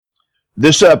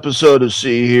This episode of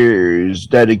See Here is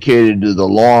dedicated to the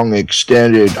long,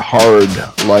 extended, hard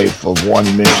life of one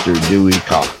Mr. Dewey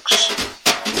Cox.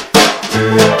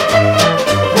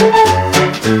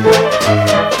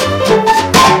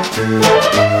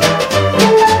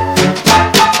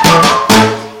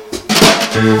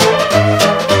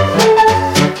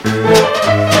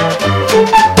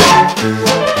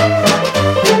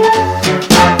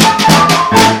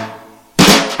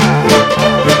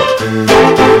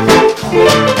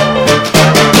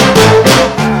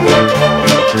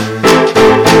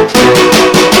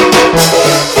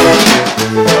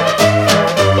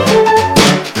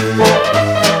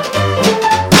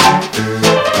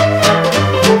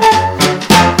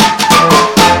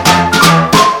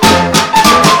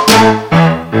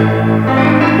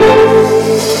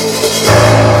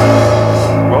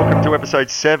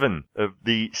 Episode 7 of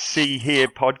the See Here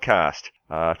podcast.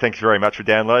 Thanks very much for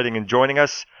downloading and joining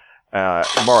us.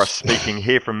 Morris speaking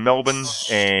here from Melbourne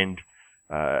and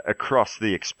across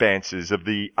the expanses of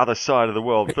the other side of the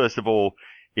world. First of all,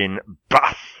 in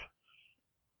Bath.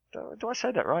 Do I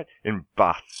say that right? In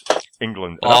Bath,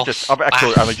 England. And I've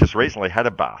actually only just recently had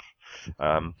a bath.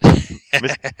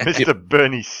 Mr.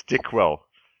 Bernie Stickwell.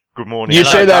 Good morning. You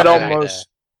say that almost.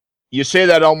 You say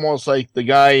that almost like the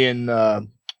guy in.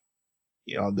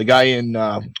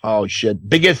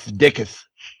 Biggeth Dicketh.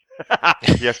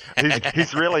 Yes,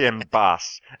 he's really in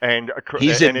Bath, and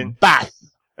he's in Bath,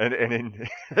 and in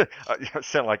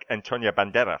sound like Antonio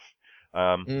Banderas,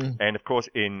 and of course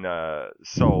in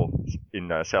Seoul,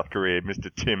 in South Korea,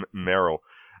 Mr. Tim Merrill.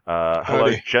 Hello,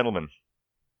 howdy, gentlemen.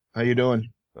 How you doing?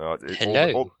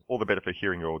 Hello. All the better for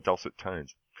hearing your dulcet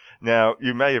tones. Now,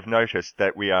 you may have noticed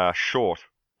that we are short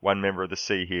one member of the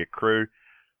See Here crew.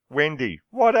 Wendy,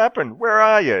 what happened? Where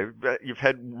are you? You've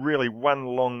had really one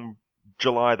long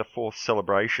July the 4th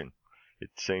celebration. It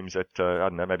seems that, I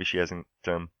don't know, maybe she hasn't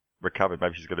recovered.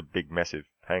 Maybe she's got a big, massive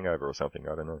hangover or something.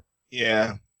 I don't know.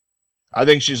 Yeah. I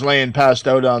think she's laying passed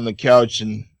out on the couch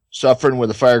and suffering with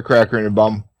a firecracker in her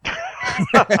bum.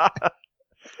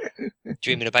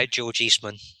 Dreaming about George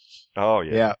Eastman. Oh,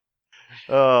 yeah.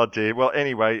 Oh, dear. Well,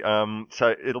 anyway,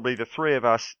 so it'll be the three of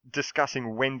us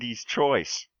discussing Wendy's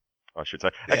Choice, I should say.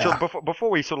 Actually, before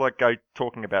we sort of like go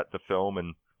talking about the film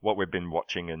and what we've been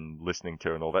watching and listening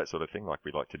to and all that sort of thing, like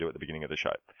we like to do at the beginning of the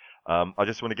show, I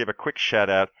just want to give a quick shout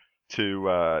out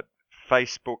to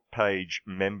Facebook page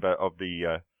member of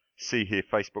the See Here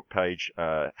Facebook page,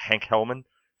 Hank Hellman,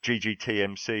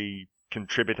 GGTMC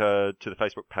contributor to the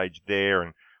Facebook page there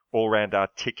and all-round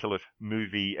articulate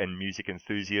movie and music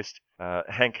enthusiast.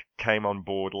 Hank came on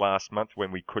board last month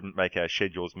when we couldn't make our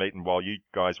schedules meet, and while you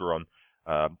guys were on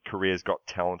Korea's Got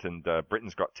Talent and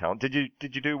Britain's Got Talent. Did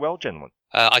you do well, gentlemen?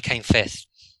 I came 5th.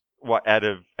 What, out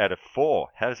of 4?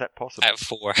 How is that possible? Out of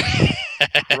 4.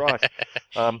 Right.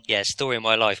 Yeah, story of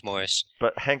my life, Morris.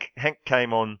 But Hank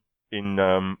came on in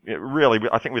really,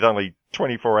 I think with only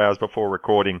 24 hours before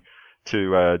recording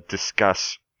to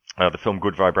discuss the film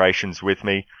Good Vibrations with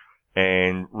me,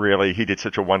 and really he did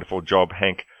such a wonderful job.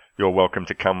 Hank, you're welcome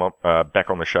to come up, back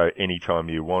on the show anytime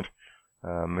you want.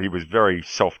 He was very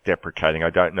self-deprecating. I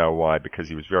don't know why, because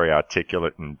he was very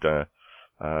articulate and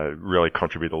really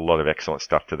contributed a lot of excellent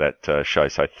stuff to that show.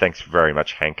 So thanks very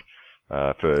much, Hank,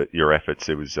 for your efforts.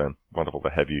 It was wonderful to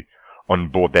have you on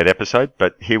board that episode.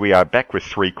 But here we are back with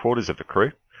 3/4 of the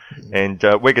crew, and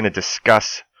we're going to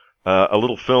discuss a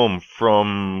little film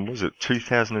from, was it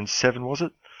 2007, was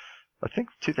it? I think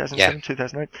 2007,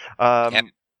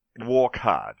 2008. Walk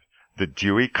Hard, the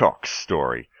Dewey Cox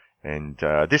story. And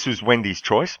this was Wendy's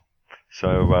choice.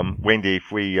 So, Wendy,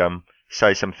 if we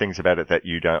say some things about it that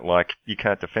you don't like, you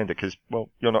can't defend it because, well,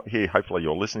 you're not here. Hopefully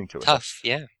you're listening to it. Tough,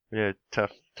 yeah. Yeah,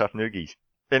 tough noogies.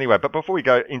 Anyway, but before we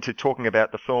go into talking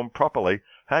about the film properly,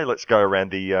 hey, let's go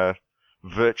around the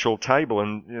virtual table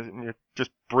and just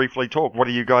briefly talk. What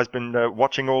have you guys been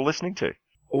watching or listening to?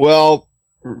 Well,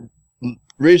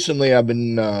 recently I've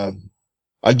been,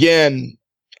 again,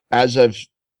 as I've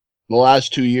the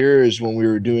last 2 years when we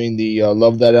were doing the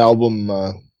Love That Album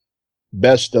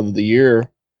Best of the Year,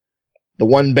 the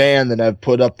one band that I've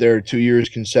put up there 2 years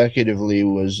consecutively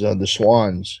was the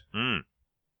Swans. And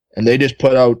they just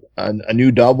put out a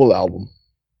new double album.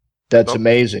 That's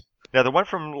amazing. Now, the one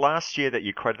from last year that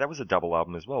you quoted, that was a double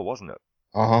album as well, wasn't it?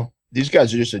 Uh-huh. These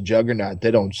guys are just a juggernaut.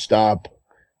 They don't stop.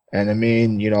 And I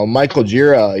mean, Michael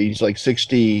Gira, he's like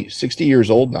 60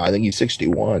 years old now. I think he's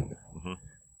 61.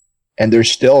 And they're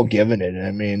still giving it.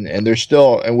 I mean, and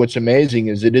what's amazing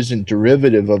is it isn't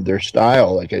derivative of their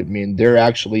style. Like, I mean, they're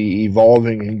actually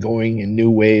evolving and going in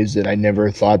new ways that I never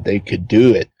thought they could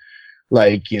do it.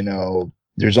 Like,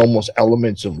 there's almost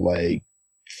elements of like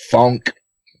funk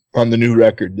on the new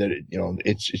record that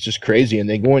it's just crazy, and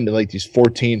they go into like these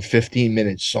 14,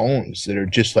 15-minute songs that are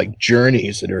just like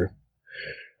journeys that are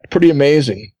pretty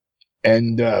amazing.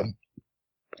 And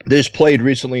this played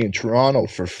recently in Toronto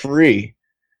for free,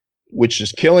 which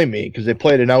is killing me because they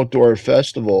played an outdoor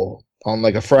festival on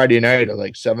like a Friday night at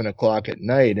like 7:00 at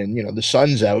night, and the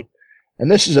sun's out.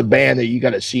 And this is a band that you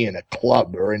got to see in a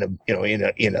club or in a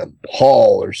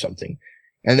hall or something.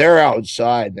 And they're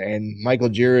outside, and Michael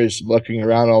Gira is looking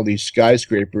around all these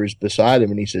skyscrapers beside him,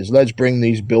 and he says, "Let's bring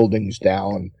these buildings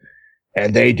down."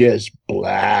 And they just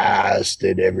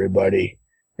blasted everybody.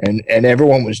 And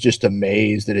everyone was just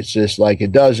amazed that it's just like,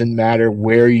 it doesn't matter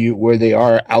where they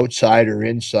are, outside or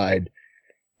inside.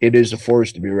 It is a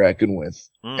force to be reckoned with.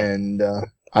 And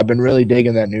I've been really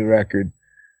digging that new record.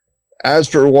 As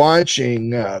for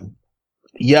watching,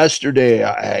 yesterday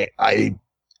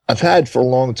I've had for a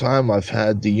long time, I've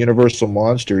had the Universal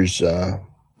Monsters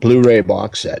Blu-ray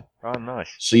box set. Oh,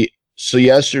 nice. So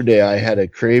yesterday I had a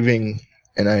craving,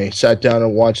 and I sat down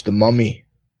and watched The Mummy.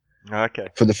 Okay.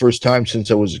 For the first time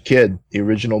since I was a kid, the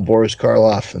original Boris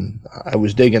Karloff, and I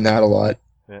was digging that a lot.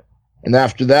 Yeah. And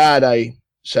after that, I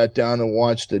sat down and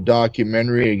watched a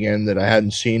documentary again that I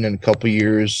hadn't seen in a couple of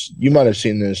years. You might have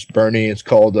seen this, Bernie. It's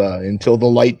called Until the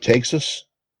Light Takes Us.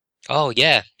 Oh,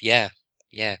 yeah.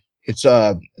 It's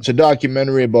a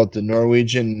documentary about the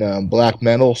Norwegian black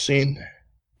metal scene.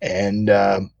 And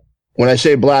when I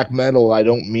say black metal,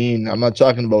 I'm not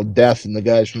talking about Death and the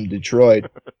guys from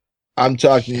Detroit. I'm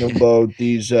talking about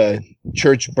these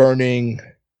church burning,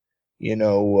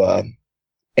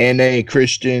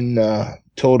 anti-Christian,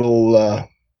 total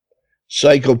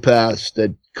psychopaths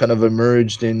that kind of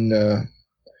emerged in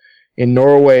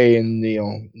Norway in the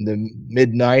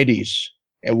mid-90s.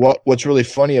 And what's really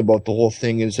funny about the whole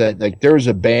thing is that like there was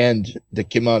a band that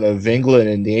came out of England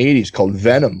in the 80s called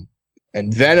Venom,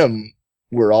 and Venom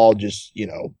were all just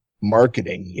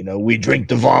marketing. We drink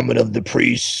the vomit of the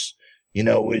priests.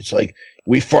 It's like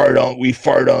we fart on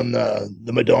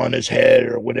the Madonna's head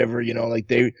or whatever. Like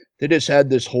they just had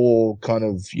this whole kind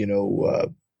of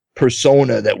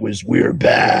persona that was we're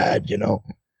bad.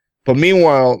 But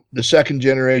meanwhile, the second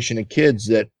generation of kids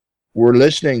that were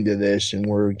listening to this and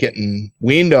were getting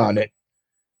weaned on it,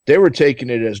 they were taking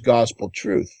it as gospel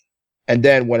truth. And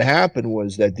then what happened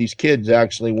was that these kids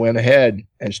actually went ahead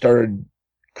and started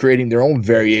creating their own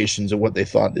variations of what they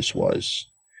thought this was.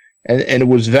 And it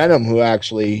was Venom who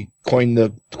actually coined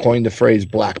the phrase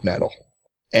black metal.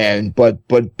 And but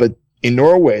in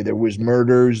Norway there was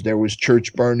murders, there was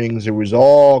church burnings, there was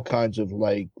all kinds of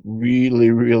like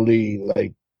really, really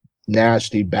like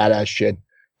nasty, badass shit.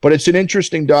 But it's an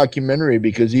interesting documentary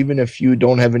because even if you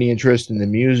don't have any interest in the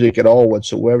music at all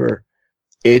whatsoever,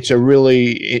 it's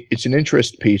an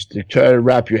interest piece to try to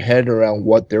wrap your head around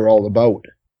what they're all about.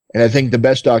 And I think the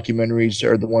best documentaries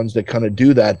are the ones that kind of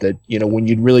do that, when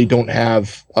you really don't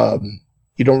have, a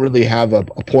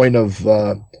point of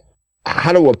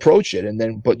how to approach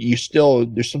it. But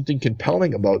there's something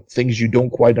compelling about things you don't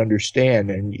quite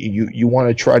understand. And you want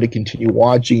to try to continue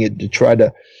watching it to try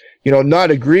to,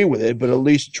 not agree with it, but at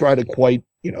least try to quite,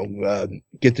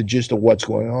 get the gist of what's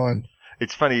going on.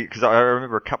 It's funny because I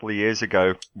remember a couple of years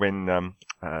ago when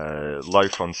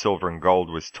Loaf on Silver and Gold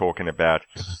was talking about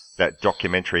that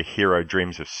documentary Hero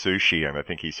Dreams of Sushi, and I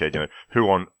think he said, who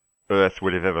on earth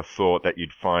would have ever thought that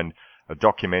you'd find a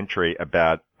documentary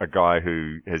about a guy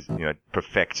who has,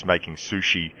 perfects making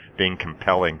sushi being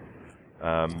compelling,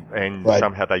 and right.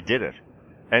 Somehow they did it.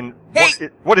 And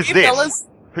what is this? Fellas.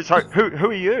 So, who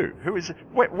are you? Who is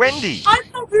Wendy? I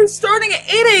thought we were starting at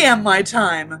 8 a.m. my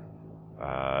time.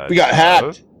 We got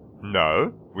hacked.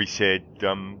 No, we said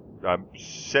 7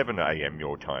 a.m.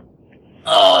 your time.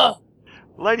 Ugh.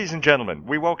 Ladies and gentlemen,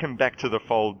 we welcome back to the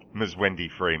fold Ms. Wendy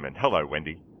Freeman. Hello,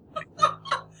 Wendy.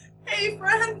 Hey,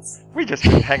 friends. We've just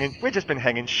been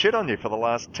hanging shit on you for the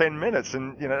last 10 minutes,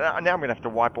 and now I'm gonna have to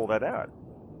wipe all that out.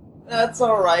 That's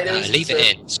all right. Leave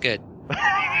it in. It's good.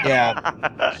 Yeah.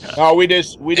 No, we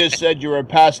just said you were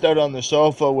passed out on the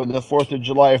sofa with the 4th of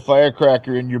July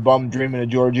firecracker in your bum, dreaming of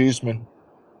George Eastman.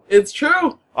 It's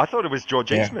true. I thought it was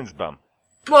George Eastman's bum.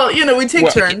 Well, we take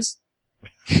turns.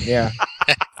 Yeah.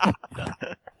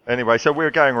 Anyway, so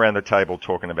we're going around the table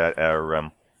talking about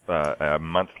our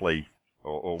monthly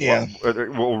or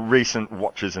recent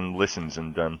watches and listens,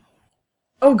 and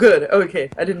Oh, good. Okay,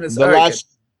 I didn't miss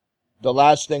the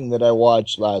last thing that I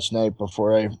watched last night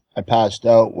before I passed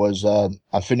out was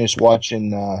I finished watching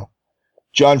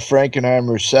John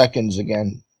Frankenheimer's Seconds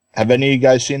again. Have any of you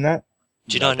guys seen that?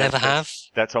 Do you know I never have?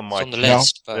 That's on my the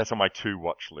list. That's on my to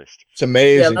watch list. It's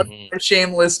amazing. Yeah, that's a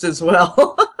shame list as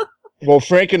well. Well,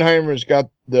 Frankenheimer's got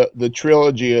the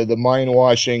trilogy of the mind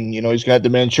washing. He's got the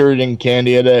Manchurian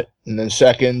Candidate, and then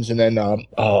Seconds, and then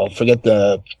forget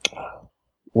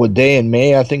what Day in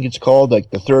May I think it's called, like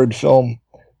the third film.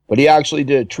 But he actually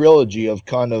did a trilogy of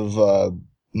kind of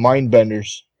mind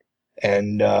benders,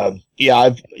 and and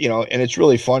it's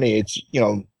really funny. It's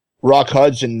Rock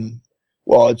Hudson.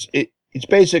 Well, it's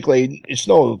basically, it's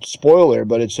no spoiler,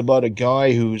 but it's about a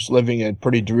guy who's living a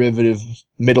pretty derivative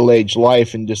middle-aged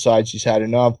life and decides he's had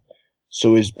enough.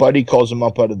 So his buddy calls him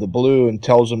up out of the blue and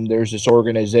tells him there's this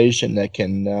organization that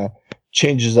can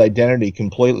change his identity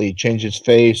completely, change his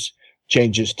face,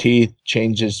 change his teeth,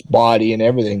 change his body and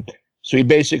everything. So he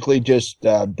basically just,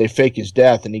 they fake his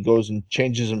death and he goes and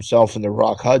changes himself into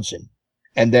Rock Hudson.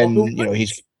 And then,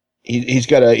 he's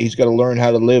got to learn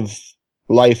how to live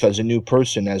life as a new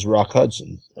person as Rock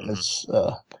Hudson. And that's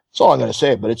all I'm going to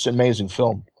say, but it's an amazing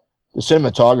film. The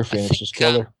cinematography and it's just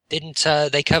killer. Didn't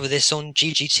they cover this on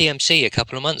GGTMC a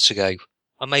couple of months ago?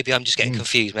 Or maybe I'm just getting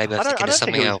confused. Maybe I'm thinking of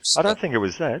something else. I don't think it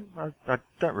was that. I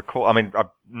don't recall. I mean, I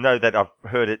know that I've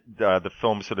heard it. The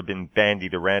film's sort of been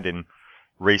bandied around in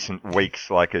recent weeks,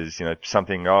 like as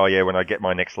something. Oh yeah, when I get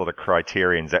my next lot of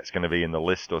Criterions, that's going to be in the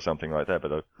list or something like that.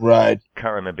 But I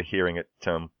can't remember hearing it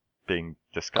being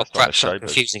discussed on the show. Perhaps I'm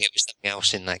confusing it with something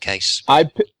else in that case.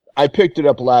 I picked it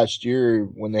up last year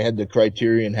when they had the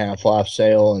Criterion half-off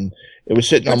sale, and it was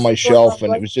sitting on my shelf,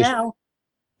 and it was just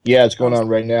it's going on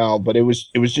right now. But it was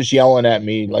just yelling at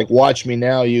me like, "Watch me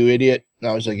now, you idiot!"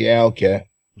 And I was like, "Yeah, okay."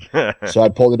 So I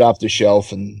pulled it off the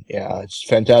shelf, and it's a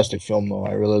fantastic film though.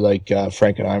 I really like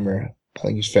Frankenheimer. I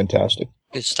think he's fantastic.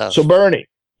 Good stuff. So Bernie,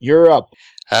 you're up.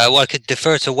 Well, I could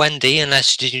defer to Wendy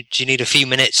unless do you need a few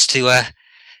minutes to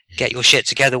get your shit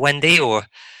together, Wendy, or?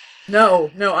 No,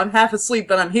 I'm half asleep,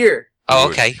 but I'm here. Oh,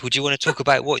 okay. Would you want to talk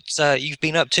about what you've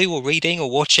been up to, or reading, or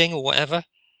watching, or whatever?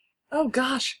 Oh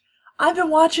gosh, all I've been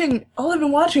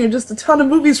watching are just a ton of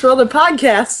movies for other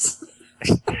podcasts.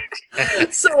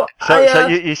 So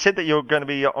you said that you're going to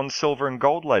be on Silver and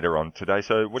Gold later on today.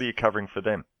 So what are you covering for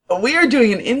them? We are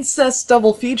doing an incest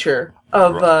double feature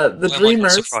of the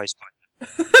Dreamers. I'm surprised by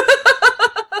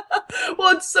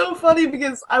Well, it's so funny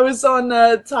because I was on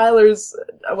I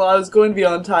was going to be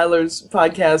on Tyler's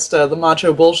podcast, the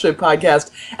Macho Bullshit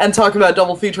podcast, and talk about a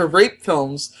double feature of rape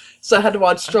films. So I had to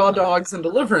watch Straw Dogs and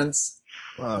Deliverance.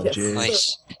 Oh, yes. jeez.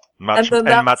 Nice.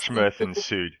 Much mirth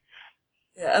ensued.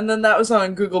 Yeah, and then that was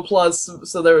on Google Plus,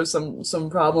 so there was some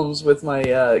problems with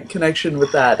my connection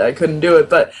with that. I couldn't do it,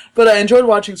 but I enjoyed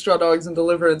watching Straw Dogs and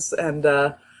Deliverance, and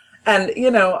I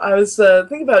was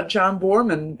thinking about John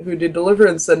Boorman, who did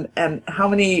Deliverance, and how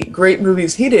many great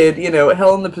movies he did.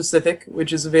 Hell in the Pacific,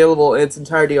 which is available in its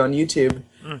entirety on YouTube,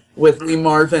 with Lee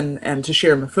Marvin and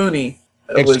Toshiro Mifune.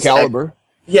 Excalibur.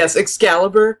 Yes,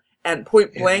 Excalibur, and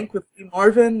Point Blank with Lee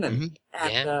Marvin, and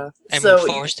Emerald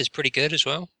Forest is pretty good as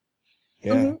well.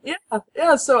 Yeah.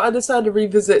 Yeah. So I decided to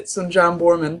revisit some John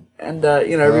Boorman, and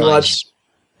rewatch.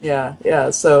 Nice. Yeah.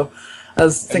 So I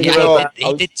was thinking about that.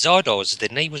 He did Zardoz,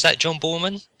 didn't he? Was that John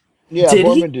Boorman? Yeah, Did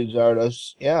Boorman did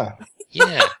Zardoz. Yeah.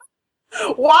 Yeah.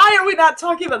 Why are we not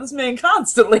talking about this man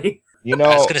constantly? I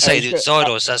was going to say that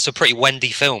Zardoz, that's a pretty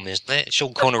Wendy film, isn't it?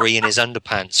 Sean Connery in his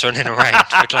underpants running around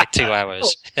for like 2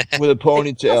 hours. With a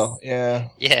ponytail, yeah.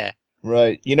 Yeah.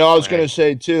 Right. I was going to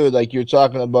say, too, like you're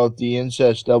talking about the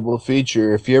incest double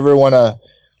feature. If you ever want to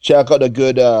check out a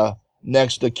good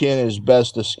Next of Kin is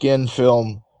Best of Skin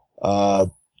film,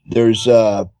 there's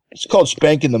it's called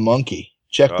Spanking the Monkey.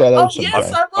 Check that out sometime.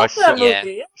 Yes, I love that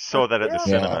movie. Yeah. Saw that at the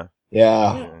cinema.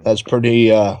 Yeah, that's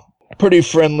pretty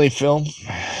friendly film.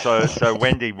 So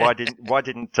Wendy, why didn't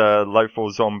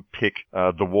Low4Zom pick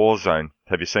The War Zone?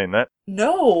 Have you seen that?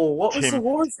 No, what was The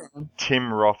War Zone?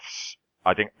 Tim Roth's,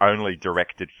 I think, only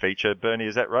directed feature. Bernie,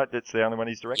 is that right? That's the only one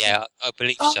he's directed? Yeah, I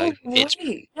believe so. Right. It's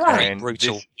pretty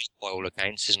brutal by all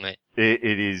accounts, isn't it?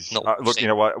 It is. Look, you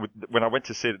know what? When I went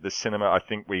to see it at the cinema, I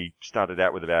think we started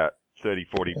out with about 30,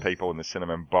 40 people in the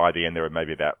cinema, and by the end there were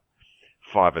maybe about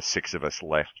 5 or 6 of us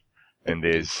left. And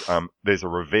there's a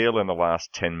reveal in the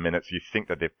last 10 minutes. You think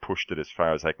that they've pushed it as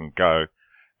far as they can go,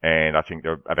 and I think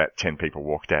there were about 10 people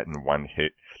walked out in one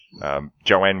hit.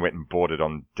 Joanne went and bought it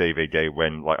on DVD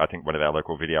when, I think one of our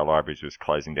local video libraries was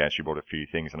closing down. She bought a few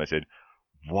things, and I said,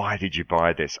 "Why did you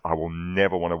buy this? I will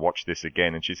never want to watch this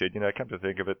again." And she said, "Come to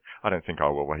think of it, I don't think I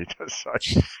will either." So,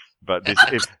 but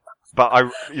it's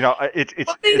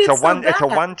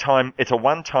a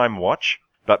one-time watch,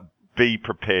 but be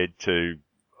prepared to.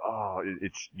 Oh,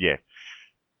 You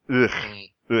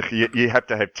have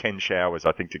to have 10 showers,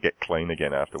 I think, to get clean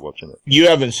again after watching it. You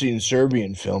haven't seen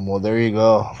Serbian film. Well, there you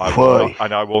go.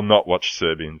 I will not watch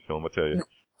Serbian film, I tell you.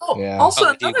 Oh, Yeah. also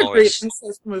I'm with you, another great Morris.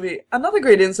 incest movie. Another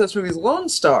great incest movie is Lone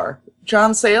Star.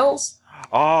 John Sayles.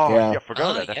 Oh, Yeah. yeah, I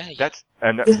forgot about that. Yeah, yeah.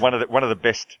 That's one of the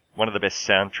best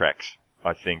soundtracks,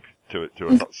 I think, to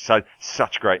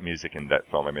such great music in that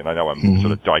film. I mean, I know I'm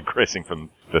sort of digressing from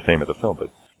the theme of the film,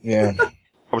 but Yeah.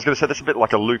 I was going to say that's a bit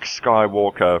like a Luke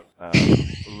Skywalker,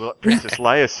 Princess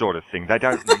Leia sort of thing. They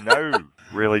don't know,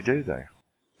 really, do they?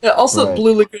 Yeah, also Right.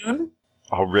 Blue Lagoon.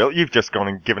 Oh, really? You've just gone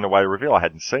and given away a reveal. I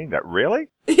hadn't seen that. Really?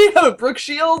 Yeah, with Brooke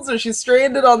Shields, and she's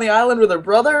stranded on the island with her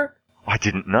brother. I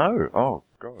didn't know. Oh,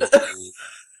 God.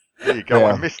 There you go.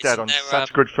 Yeah. I missed out on Isn't there,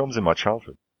 such good films in my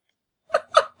childhood.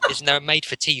 Isn't there a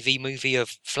made-for-TV movie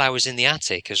of Flowers in the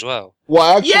Attic as well?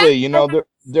 Well, actually, Yeah.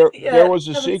 there was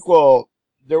a Yeah, sequel.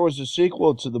 There was a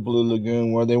sequel to the Blue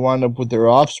Lagoon where they wound up with their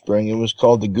offspring. It was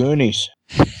called The Goonies.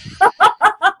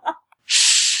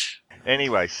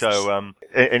 Anyway, so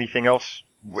anything else,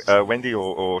 Wendy,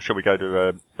 or shall we go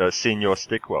to Senior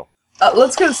Stickwell?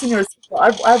 Let's go to Senior.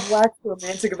 I've waxed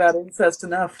romantic about incest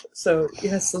enough, so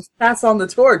yes, let's pass on the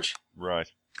torch. Right.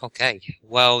 Okay.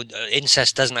 Well,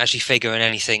 incest doesn't actually figure in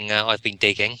anything I've been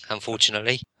digging,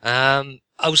 unfortunately.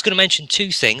 I was going to mention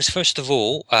two things. First of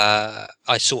all,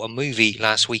 I saw a movie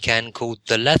last weekend called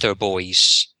The Leather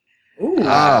Boys,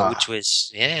 Ooh. which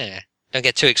was, don't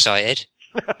get too excited.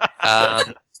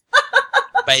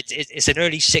 But it's an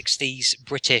early 60s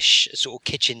British sort of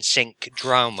kitchen sink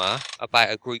drama about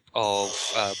a group of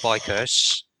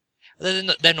bikers.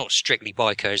 They're not strictly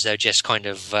bikers. They're just kind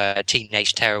of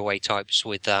teenage tearaway types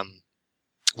with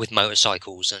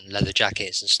motorcycles and leather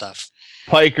jackets and stuff.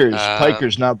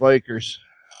 Pikers, not bikers.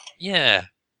 Yeah.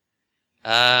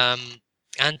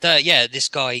 This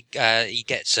guy, he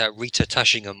gets Rita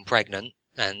Tushingham pregnant,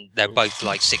 and they're both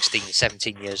like 16,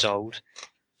 17 years old.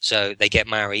 So they get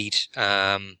married.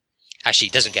 Actually, he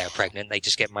doesn't get her pregnant. They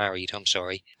just get married. I'm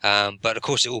sorry. But of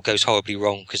course, it all goes horribly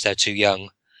wrong because they're too young.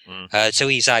 So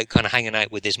he's out kind of hanging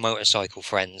out with his motorcycle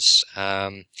friends.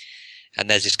 And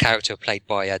there's this character played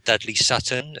by Dudley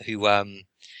Sutton, who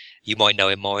you might know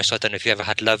him, Morris. I don't know if you ever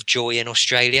had Lovejoy in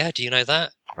Australia. Do you know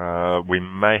that? We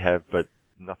may have, but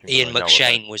nothing. Ian that I know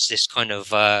McShane was this kind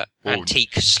of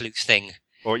antique sleuth thing.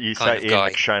 Or you kind say of Ian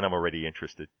guy. McShane, I'm already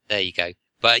interested. There you go.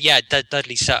 But yeah,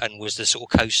 Dudley Sutton was the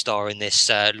sort of co-star in this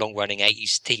long-running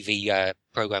 80s TV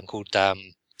program called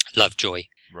Lovejoy.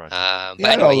 Right. But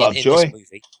I know anyway, in Lovejoy. this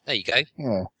movie, there you go.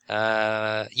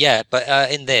 Yeah.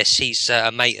 But in this, he's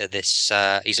a mate of this.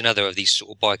 He's another of these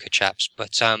sort of biker chaps,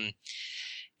 but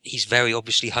he's very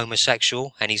obviously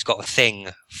homosexual, and he's got a thing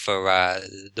for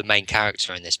the main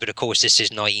character in this. But of course, this is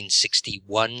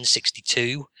 1961,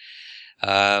 62.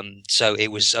 So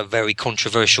it was a very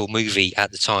controversial movie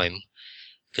at the time,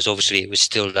 because obviously it was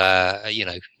still,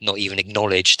 not even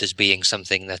acknowledged as being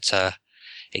something that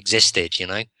existed,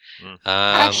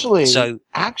 Actually,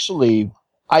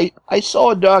 I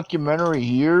saw a documentary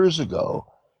years ago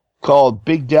called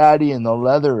Big Daddy and the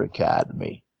Leather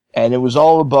Academy, and it was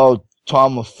all about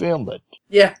Tom of Finland,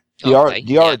 Yeah. the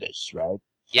Okay, artist, right?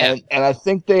 Yeah. And I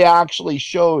think they actually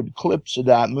showed clips of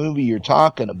that movie you're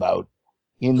talking about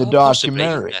in the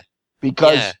documentary, possibly,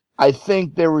 because Yeah. I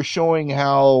think they were showing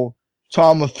how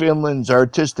Tom of Finland's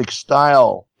artistic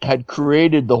style had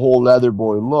created the whole leather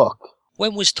boy look.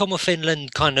 When was Tom of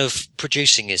Finland kind of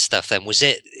producing his stuff then? Was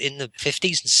it in the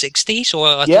 50s and 60s, or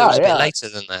I thought it was a bit later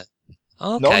than that?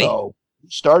 Okay. No. He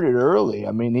started early.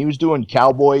 I mean, he was doing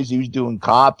cowboys, he was doing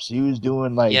cops, he was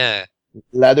doing like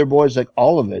leather boys, like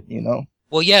all of it,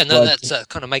 Well, yeah, no, But- that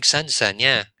kind of makes sense then,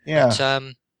 yeah. Yeah. But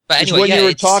 'Cause anyway, when yeah, you were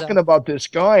it's, talking about this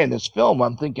guy in this film,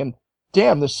 I'm thinking,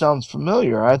 damn, this sounds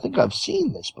familiar. I think I've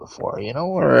seen this before,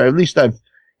 or at least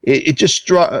it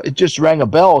just rang a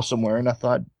bell somewhere, and I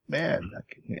thought, man,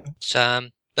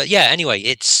 but yeah, anyway,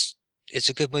 it's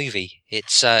a good movie.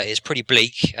 It's pretty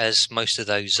bleak, as most of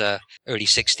those early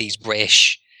 60s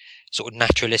British sort of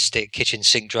naturalistic kitchen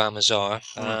sink dramas are.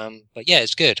 But yeah,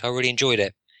 it's good. I really enjoyed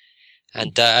it.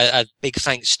 And a big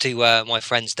thanks to my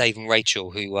friends Dave and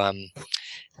Rachel, who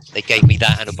they gave me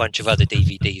that and a bunch of other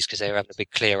DVDs because they were having a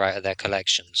big clear out of their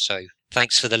collection. So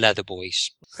thanks for the Leather Boys.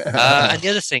 And the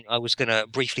other thing I was going to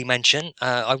briefly mention,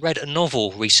 I read a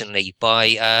novel recently by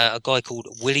a guy called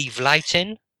Willie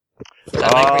Vlautin.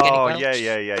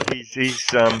 Yeah. He's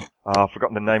I've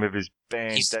forgotten the name of his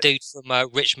band. He's the dude from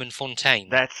Richmond Fontaine.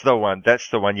 That's the one.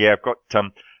 Yeah, I've got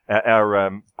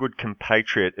our good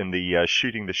compatriot in the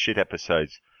Shooting the Shit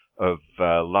episodes of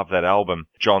Love That Album,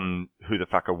 John Who the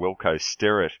Fucker Wilco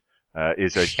Sterrett,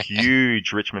 is a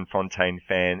huge Richmond Fontaine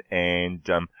fan, and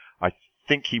I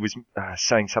think he was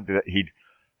saying something that he'd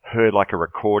heard like a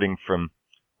recording from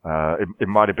it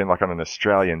might have been like on an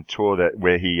Australian tour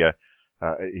where he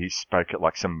he spoke at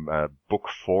like some book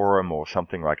forum or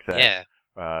something like that. Yeah.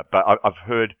 But I've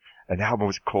heard an album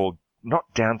was called Not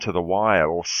Down to the Wire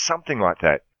or something like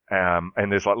that.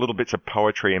 And there's like little bits of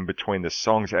poetry in between the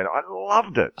songs, and I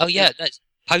loved it. Oh yeah, that's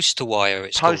Post to Wire.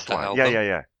 It's called that album.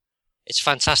 Yeah. It's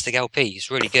fantastic LP. It's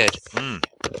really good. Mm.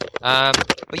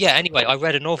 But yeah, anyway, I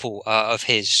read a novel of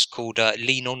his called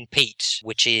Lean on Pete,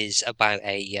 which is about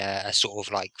a sort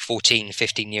of like 14,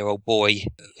 15-year-old boy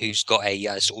who's got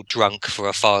a sort of drunk for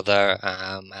a father,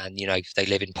 and you know they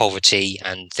live in poverty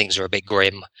and things are a bit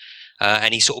grim,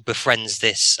 and he sort of befriends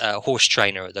this horse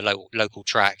trainer at the local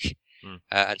track,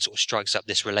 and sort of strikes up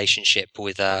this relationship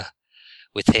with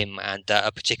him and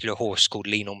a particular horse called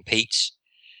Lean on Pete.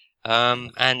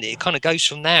 And it kind of goes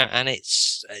from there, and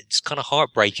it's kind of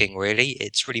heartbreaking, really.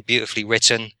 It's really beautifully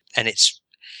written, and it's,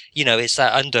 you know, it's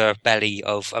that underbelly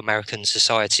of American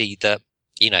society that,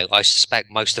 you know, I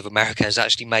suspect most of America is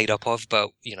actually made up of,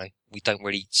 but, you know, we don't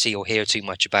really see or hear too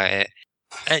much about it.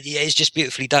 And yeah, it's just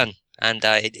beautifully done, and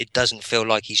it doesn't feel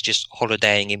like he's just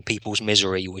holidaying in people's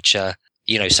misery, which,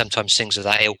 you know, sometimes things of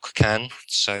that ilk can.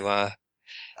 So,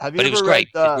 but it was great.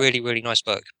 Really, really nice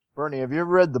book. Bernie, have you ever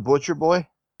read The Butcher Boy?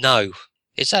 No.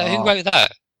 Is that who wrote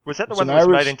that? Was that the It's one an that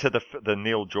was Irish- made into the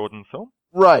Neil Jordan film?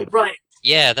 Right.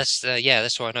 Yeah, that's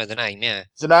why I know the name. Yeah.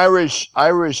 It's an Irish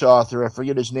author. I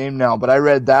forget his name now, but I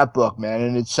read that book, man,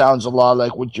 and it sounds a lot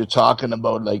like what you're talking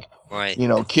about. Like, Right. you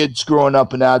know, kids growing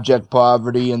up in abject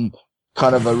poverty and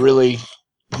kind of a really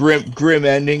grim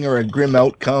ending or a grim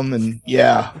outcome, and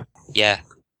yeah. Yeah.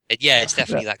 It's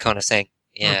definitely that kind of thing.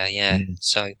 Yeah.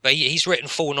 So, but he's written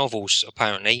 4 novels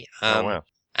apparently. Oh wow.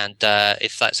 And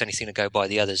if that's anything to go by,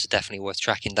 the others are definitely worth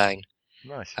tracking down.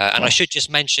 Nice. And I should just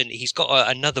mention, he's got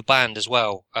another band as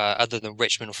well, other than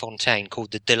Richmond Fontaine,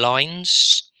 called the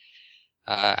Delines.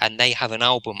 And they have an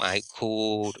album out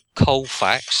called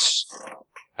Colfax.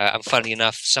 And funnily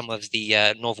enough, some of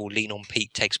the novel Lean on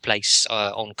Pete takes place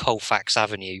on Colfax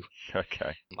Avenue.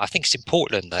 Okay. I think it's in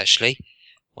Portland, actually.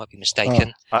 Might be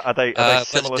mistaken. Are they but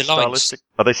similar the lines- stylistic?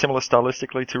 Are they similar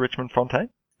stylistically to Richmond Fontaine?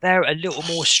 They're a little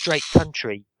more straight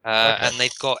country, Okay. and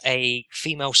they've got a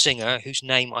female singer whose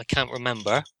name I can't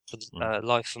remember for the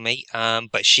life for me,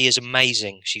 but she is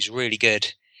amazing. She's really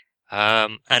good,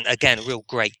 and again, real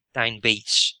great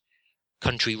downbeats,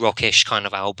 country rockish kind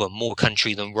of album, more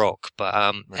country than rock,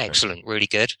 but excellent, really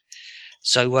good.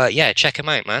 So yeah, check them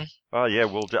out, man. Oh yeah,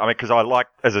 we'll do. I mean, because I like,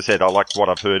 as I said, I like what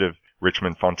I've heard of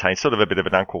Richmond Fontaine. Sort of a bit of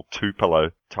an Uncle Tupelo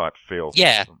type feel.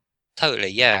 Yeah. Totally,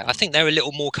 yeah. I think they're a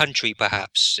little more country,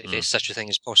 perhaps, if there's such a thing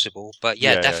as possible. But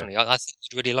yeah, definitely. I think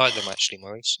you'd really like them, actually,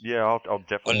 Maurice. Yeah, I'll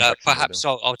definitely. Well, perhaps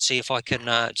I'll see if I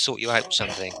can sort you out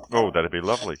something. Oh, that'd be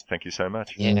lovely. Thank you so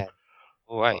much. Yeah.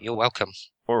 All right, you're welcome.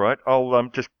 All right, I'll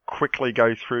just quickly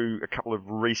go through a couple of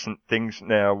recent things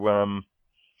now.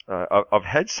 I've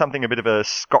had something a bit of a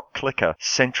Scott Clicker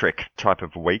centric type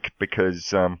of week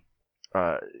because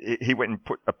he went and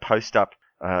put a post up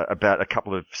about a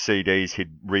couple of CDs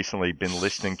he'd recently been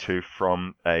listening to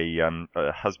from a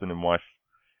husband and wife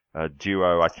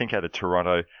duo, I think out of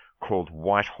Toronto, called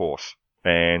White Horse.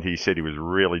 And he said he was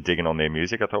really digging on their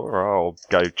music. I thought, all right, I'll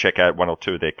go check out 1 or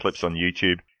 2 of their clips on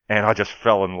YouTube. And I just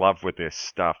fell in love with their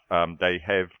stuff. They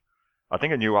have, I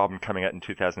think, a new album coming out in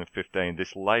 2015.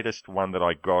 This latest one that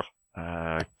I got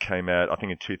came out, I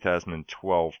think, in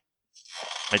 2012.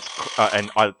 It's and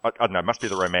I don't know, it must be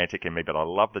the romantic in me, but I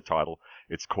love the title.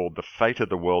 It's called "The Fate of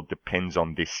the World Depends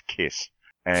on This Kiss,"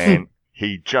 and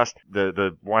he just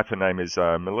the wife, her name is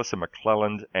Melissa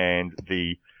McClelland, and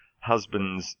the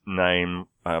husband's name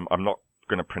I'm not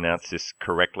going to pronounce this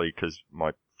correctly because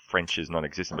my French is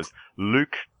non-existent, but it's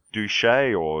Luc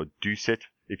Doucet or Doucet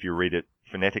if you read it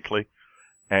phonetically,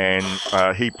 and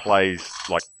he plays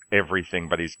like everything,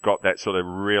 but he's got that sort of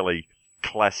really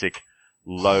classic,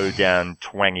 low down,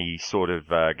 twangy sort of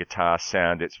guitar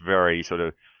sound. It's very sort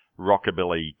of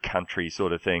rockabilly country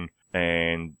sort of thing,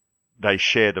 and they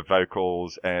share the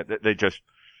vocals, and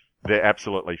they're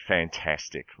absolutely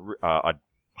fantastic. I'd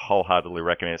wholeheartedly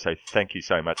recommend it. So thank you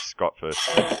so much, Scott, for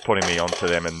putting me onto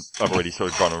them, and I've already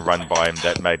sort of gone and run by him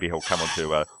that maybe he'll come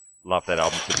onto Love That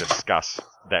Album to discuss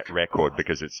that record,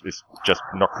 because it's just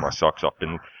knocked my socks off.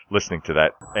 Been listening to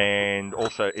that. And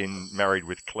also in Married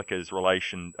with Clickers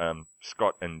relation,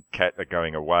 Scott and Kat are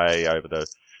going away over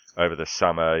the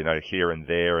summer, you know, here and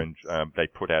there, and they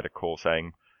put out a call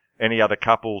saying any other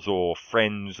couples or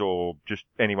friends or just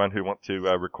anyone who want to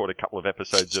record a couple of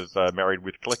episodes of Married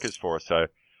with Clickers for us. So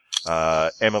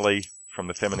Emily from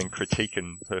the Feminine Critique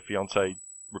and her fiance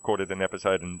recorded an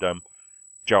episode, and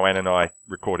Joanne and I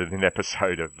recorded an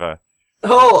episode of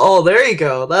Oh, there you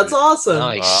go. That's awesome.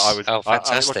 Nice.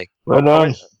 Fantastic. Right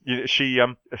on.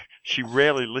 she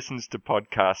rarely listens to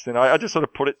podcasts, and I just sort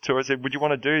of put it to her. I said, "Would you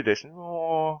want to do this?" And,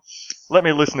 let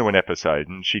me listen to an episode,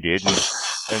 and she did.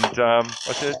 And I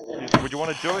said, "Would you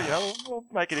want to do it? We'll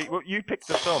make it. Well, you picked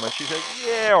the film," and she said,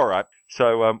 "Yeah, all right."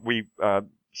 So we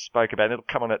spoke about it. It'll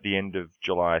come on at the end of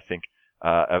July, I think.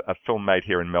 A film made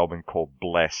here in Melbourne called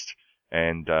Blessed,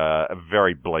 and a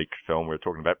very bleak film. We were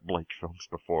talking about bleak films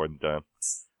before, and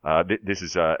this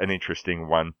is an interesting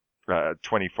one.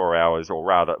 24 hours, or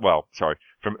rather,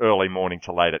 from early morning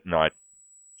to late at night,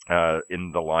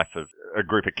 in the life of a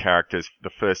group of characters. The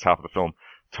first half of the film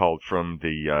told from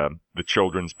the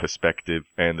children's perspective,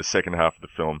 and the second half of the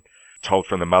film told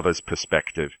from the mother's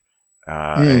perspective.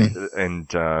 Anyway,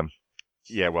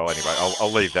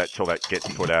 I'll leave that till that gets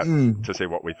put out to see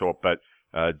what we thought. But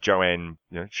Joanne,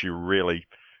 she really,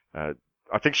 I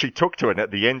think she took to it, and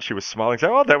at the end she was smiling,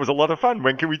 saying, "Oh, that was a lot of fun.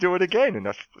 When can we do it again?"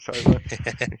 And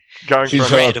going She's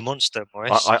from a monster,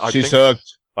 Morris. She's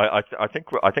hooked. I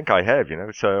think I have,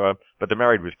 So, but the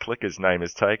Married with Clickers name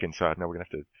is taken, so I know we're gonna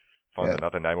have to find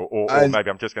another name, or maybe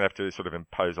I'm just gonna have to sort of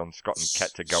impose on Scott and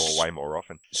Kat to go away more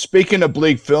often. Speaking of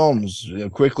bleak films,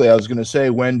 quickly, I was gonna say,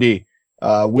 Wendy,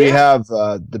 we have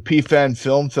the PFAN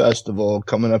Film Festival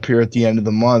coming up here at the end of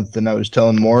the month, and I was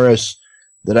telling Morris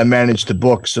that I managed to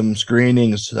book some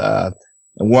screenings.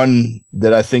 One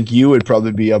that I think you would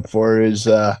probably be up for is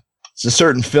it's a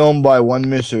certain film by one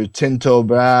Mr. Tinto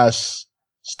Brass,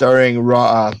 starring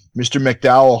Mr.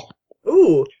 McDowell.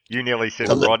 Ooh. You nearly said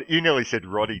Roddy. You nearly said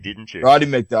Roddy, didn't you? Roddy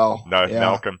McDowell. No, yeah.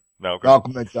 Malcolm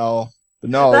McDowell. But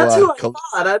no, that's who I thought.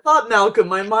 I thought Malcolm.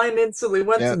 My mind instantly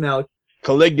went to Malcolm.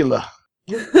 Caligula.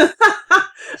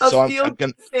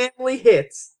 Family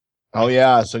hits. Oh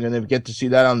yeah, so I'm gonna get to see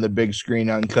that on the big screen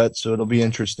uncut, so it'll be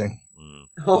interesting.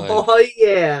 Oh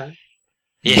yeah.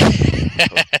 Yeah.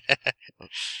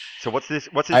 So what's this?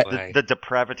 The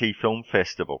Depravity Film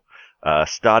Festival?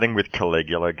 Starting with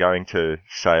Caligula, going to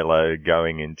Salo,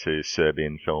 going into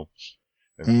Serbian film,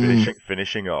 and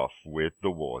finishing off with The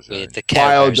War Zone. With the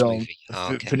Biodome.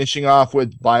 Movie. Finishing off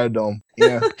with Biodome.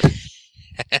 Yeah.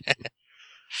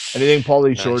 Anything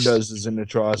Pauly Shore does is an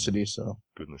atrocity, so.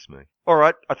 Goodness me. All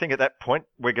right, I think at that point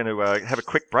we're going to have a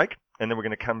quick break, and then we're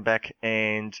going to come back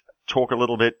and talk a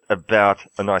little bit about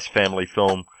a nice family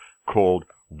film called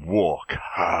Walk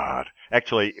Hard.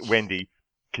 Actually, Wendy,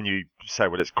 can you say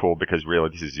what it's called? Because really,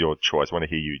 this is your choice. I want to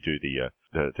hear you do the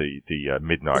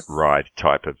Midnight Ride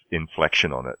type of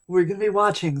inflection on it. We're going to be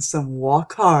watching some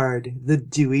Walk Hard, the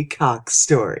Dewey Cox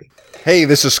story. Hey,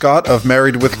 this is Scott of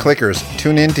Married with Clickers.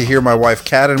 Tune in to hear my wife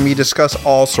Kat and me discuss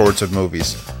all sorts of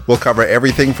movies. We'll cover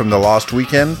everything from The Lost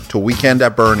Weekend to Weekend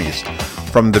at Bernie's.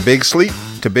 From The Big Sleep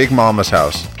to Big Mama's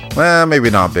House. Well, maybe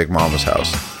not Big Mama's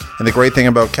House. And the great thing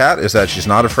about Kat is that she's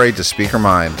not afraid to speak her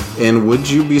mind. And would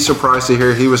you be surprised to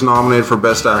hear he was nominated for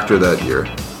Best Actor that year?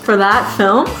 For that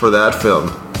film? For that film.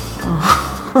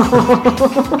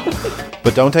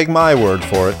 But don't take my word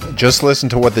for it. Just listen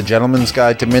to what the Gentleman's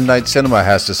Guide to Midnight Cinema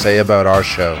has to say about our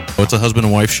show. It's a husband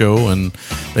and wife show, and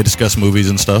they discuss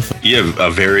movies and stuff. Yeah, a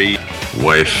very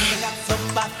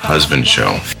wife-husband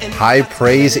show. High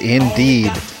praise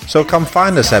indeed. So come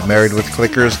find us at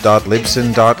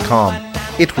marriedwithclickers.libsyn.com.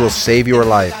 It will save your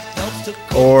life.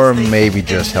 Or maybe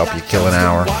just help you kill an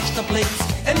hour.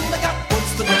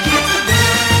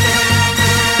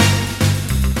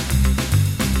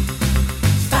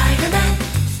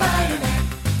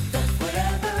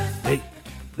 Hey,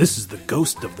 this is the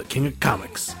ghost of the King of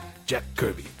Comics, Jack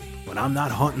Kirby. When I'm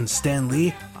not haunting Stan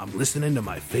Lee, I'm listening to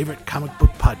my favorite comic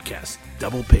book podcast,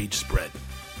 Double Page Spread.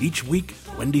 Each week,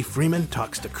 Wendy Freeman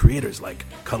talks to creators like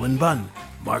Cullen Bunn,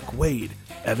 Mark Waid,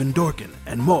 Evan Dorkin,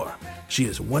 and more. She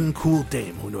is one cool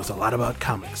dame who knows a lot about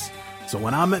comics. So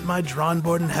when I'm at my drawing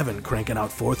board in heaven cranking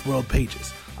out Fourth World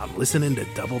pages, I'm listening to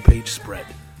Double Page Spread,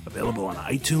 available on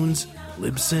iTunes,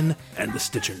 Libsyn, and the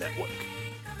Stitcher Network.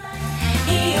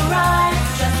 He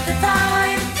arrives just in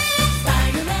time.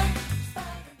 Spider-Man.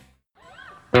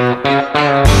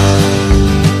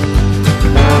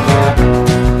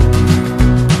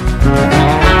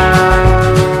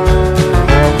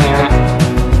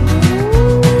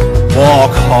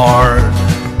 Walk hard,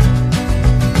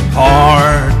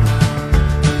 hard,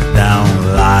 down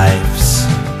life's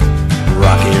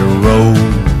rocky road.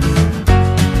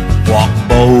 Walk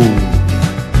bold,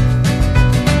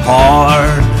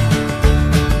 hard,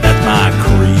 that's my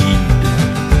creed,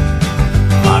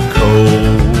 my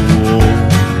code.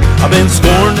 I've been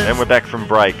scorned. And we're back from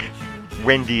break.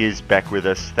 Wendy is back with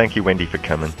us. Thank you, Wendy, for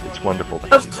coming. It's wonderful.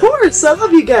 Of course, I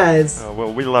love you guys. Oh,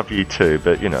 well, we love you too,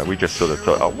 but we just sort of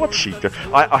thought, what's she doing?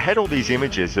 I had all these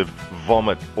images of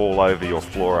vomit all over your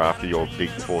floor after your big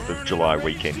 4th of July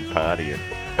weekend party, and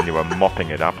and you were mopping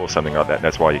it up or something like that. And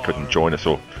that's why you couldn't join us,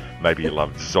 or maybe you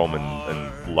loved Zom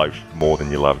and Loaf more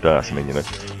than you loved us. I mean,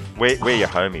 we're your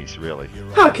homies, really.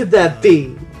 How could that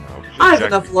be? I have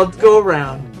enough love to go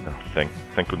around. Oh, thank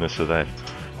goodness for that.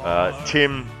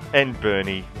 Tim and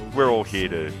Bernie, we're all here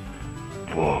to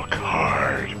work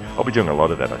hard. I'll be doing a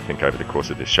lot of that, I think, over the course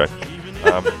of this show.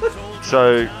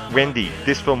 So, Wendy,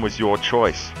 this film was your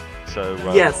choice. So,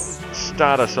 yes.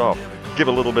 Start us off. Give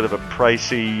a little bit of a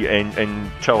précis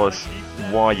and tell us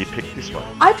why you picked this one.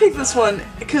 I picked this one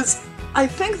because I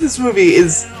think this movie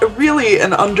is really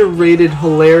an underrated,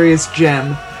 hilarious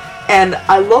gem. And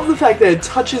I love the fact that it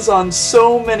touches on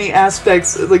so many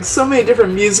aspects, like so many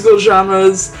different musical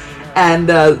genres, and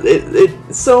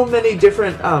so many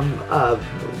different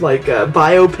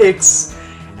biopics.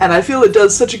 And I feel it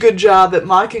does such a good job at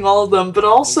mocking all of them, but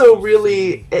also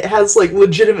really it has like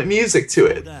legitimate music to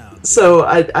it. So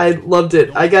I loved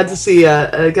it. I got to see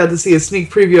a sneak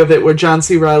preview of it where John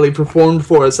C. Reilly performed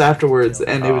for us afterwards,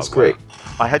 and it was great.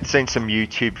 I had seen some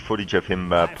YouTube footage of him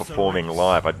performing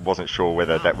live. I wasn't sure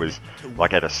whether that was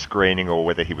like at a screening or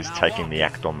whether he was taking the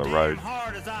act on the road.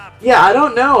 Yeah, I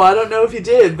don't know. I don't know if he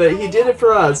did, but he did it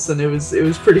for us, and it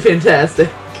was pretty fantastic.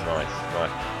 Nice.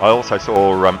 I also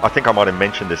saw, I think I might have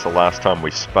mentioned this the last time we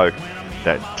spoke,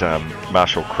 that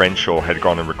Marshall Crenshaw had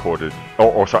gone and recorded,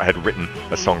 or had written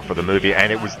a song for the movie,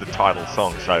 and it was the title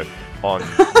song. So on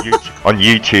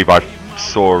YouTube, I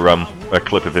saw a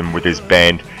clip of him with his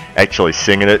band actually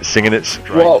singing it straight.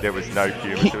 Well, there was no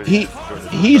humor to it.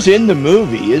 He's in the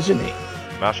movie, isn't he?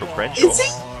 Marshall Crenshaw? Is he?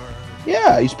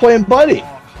 Yeah, he's playing Buddy.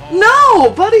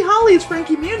 No, Buddy Holly is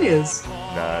Frankie Muniz.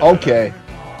 No. Okay.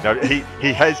 No,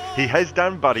 he has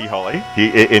done Buddy Holly.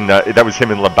 That was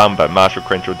him in La Bamba. Marshall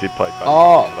Crenshaw did play Buddy in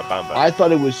La Bamba. I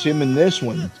thought it was him in this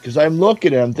one because I'm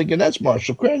looking at it. I'm thinking that's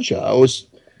Marshall Crenshaw.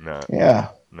 No.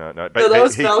 But that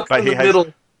was Malcolm in the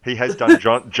Middle. He has done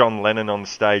John Lennon on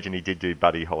stage, and he did do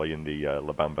Buddy Holly in the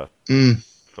La Bamba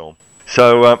film.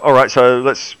 So, all right. So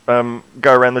let's go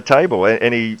around the table.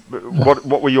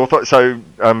 What were your thoughts? So,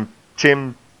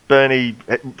 Tim, Bernie,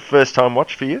 first time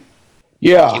watch for you?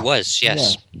 Yeah, it was.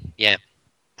 Yes, yeah.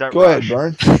 Don't Go rush.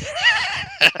 ahead, Bern.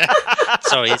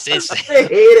 Sorry,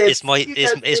 it's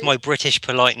my British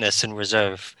politeness and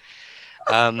reserve.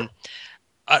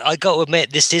 I got to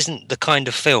admit, this isn't the kind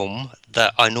of film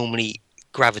that I normally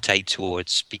gravitate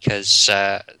towards because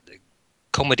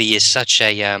comedy is such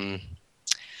a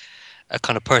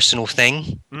kind of personal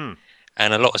thing, and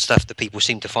a lot of stuff that people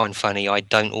seem to find funny, I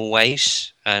don't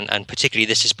always, and particularly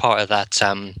this is part of that.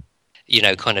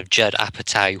 Kind of Judd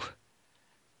Apatow,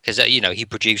 because he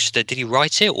produced it. Did he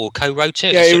write it or co-wrote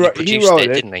it? Yeah, he wrote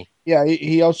it, didn't he? Yeah,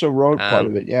 he also wrote part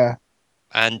of it. Yeah.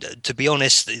 And to be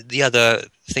honest, the other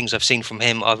things I've seen from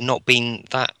him, I've not been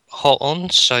that hot on.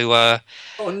 So,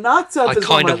 Knocked Up is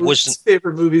one of my least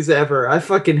favorite movies ever. I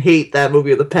fucking hate that movie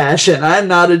with a passion. I'm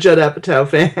not a Judd Apatow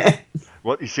fan.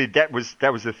 Well, you see, that was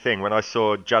the thing. When I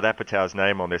saw Judd Apatow's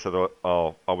name on this, I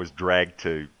thought, I was dragged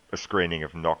to a screening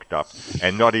of Knocked Up,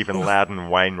 and not even Loudon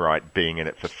Wainwright being in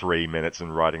it for 3 minutes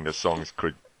and writing the songs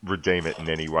could redeem it in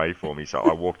any way for me. So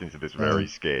I walked into this very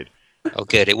scared. Oh,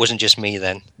 good. It wasn't just me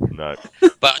then. No.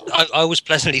 But I was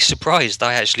pleasantly surprised.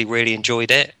 I actually really enjoyed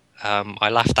it. I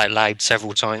laughed out loud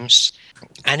several times.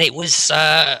 And it was,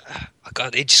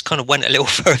 it just kind of went a little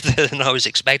further than I was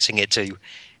expecting it to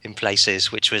in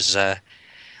places, which was, I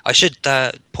should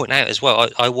point out as well,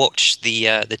 I watched the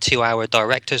 2-hour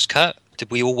director's cut. Did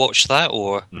we all watch that,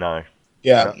 or? No.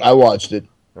 Yeah, I watched it.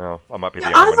 Oh, I might be the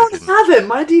only one who didn't. I don't have it.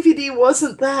 My DVD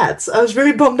wasn't that. I was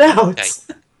very bummed out. Okay.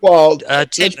 Well,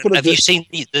 Tim, have you seen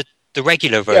the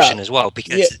regular version as well?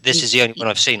 Because this is the only one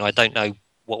I've seen. I don't know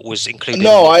what was included.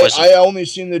 No, I only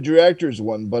seen the director's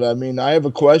one. But I mean, I have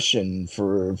a question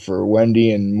for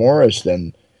Wendy and Morris.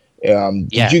 Then,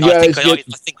 did you guys I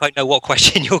think I know what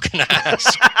question you're going to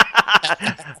ask.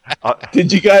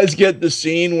 Did you guys get the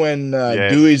scene when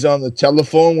Dewey's on the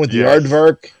telephone with the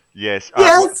aardvark? Yes.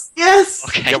 Yes.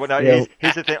 Okay. Yeah, well, no,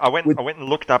 here's the thing. I went and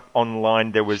looked up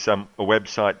online. There was a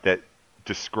website that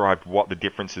described what the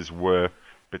differences were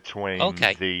between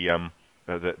the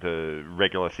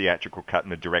regular theatrical cut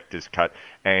and the director's cut,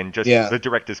 and the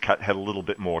director's cut had a little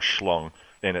bit more schlong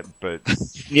in it, but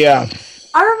yeah.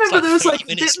 I remember there was like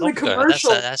bits in the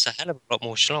commercial. That's a hell of a lot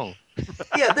more schlong.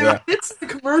 Yeah, there were bits in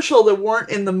the commercial that weren't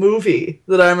in the movie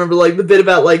that I remember, like the bit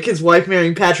about like his wife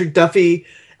marrying Patrick Duffy.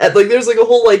 Like there's like a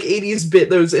whole like 80s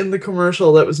bit that was in the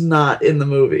commercial that was not in the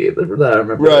movie that I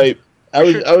remember. Right.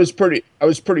 I was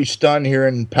pretty stunned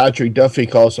hearing Patrick Duffy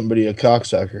call somebody a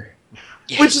cocksucker.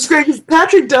 Which is great because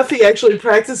Patrick Duffy actually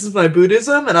practices my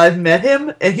Buddhism, and I've met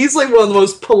him, and he's like one of the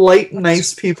most polite,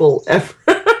 nice people ever.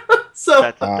 So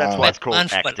That's why it's called Man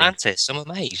from acting. Atlantis. I'm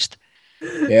amazed.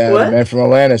 Yeah, What? the man from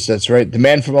Atlantis. That's right. The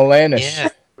man from Atlantis. Yeah.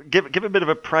 Give a bit of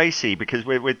a précis because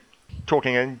we're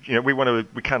talking, and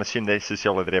we can't assume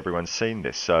necessarily that everyone's seen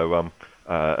this. So,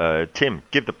 Tim,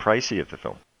 give the précis of the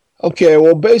film. Okay,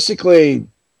 well, basically,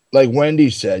 like Wendy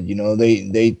said,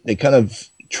 they kind of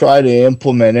try to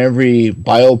implement every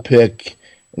biopic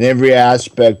and every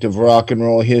aspect of rock and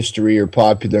roll history or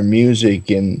popular music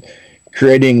in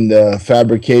creating the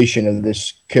fabrication of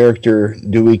this character,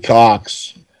 Dewey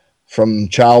Cox, from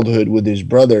childhood with his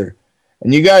brother.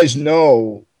 And you guys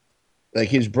know, like,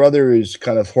 his brother is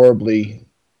kind of horribly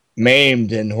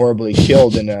maimed and horribly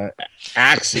killed in an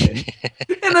accident.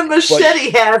 and a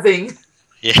machete having.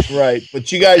 Yeah. Right,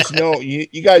 but you guys know,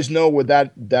 you guys know what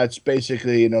that's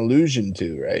basically an allusion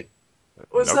to, right?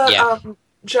 Was Nope. that Yeah.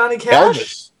 Johnny Cash?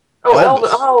 Elvis. Oh, Elvis. Elvis.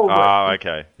 Oh, Oh,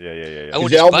 okay. Yeah. Oh,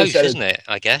 Because it's Elvis both, had a- isn't it?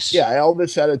 I guess. Yeah,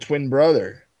 Elvis had a twin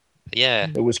brother Yeah.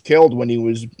 that was killed when he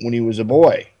was a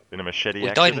boy. In a machete Well, he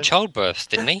accident. died in childbirth,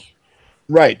 didn't he?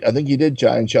 Right, I think he did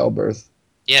die in childbirth.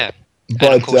 Yeah. And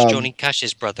But of course, Johnny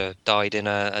Cash's brother died in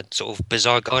a sort of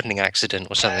bizarre gardening accident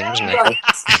or something, wasn't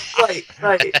it?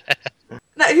 right.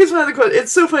 Now, here's my other quote.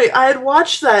 It's so funny. I had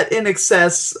watched that In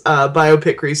Excess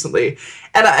biopic recently,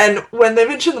 and when they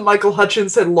mentioned that Michael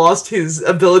Hutchins had lost his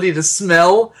ability to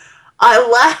smell, I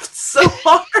laughed so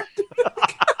hard.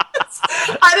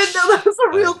 I didn't know that was a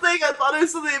real thing. I thought it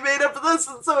was something they made up for this,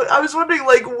 and so I was wondering,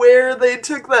 like, where they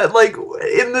took that, like,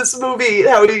 in this movie,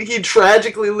 how he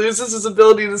tragically loses his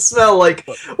ability to smell, like,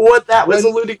 what that was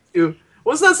alluding to.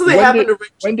 Wasn't that something that happened to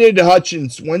Rich? When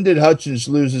did Hutchins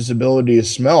lose his ability to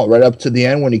smell? Right up to the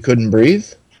end when he couldn't breathe?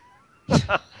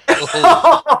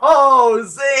 Oh,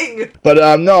 zing!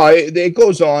 But no, it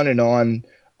goes on and on.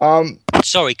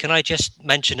 Sorry, can I just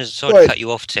mention, sorry Go to ahead. cut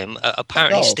you off, Tim,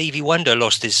 apparently No. Stevie Wonder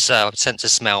lost his sense of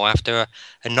smell after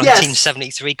a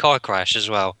 1973 car crash as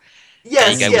well. Yes,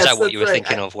 There you go. yes, Was that what that's you were right.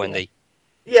 thinking of, Wendy?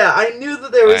 Yeah, I knew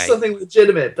that there was Right. something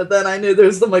legitimate, but then I knew there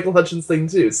was the Michael Hutchins thing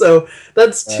too. So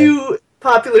that's two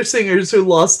popular singers who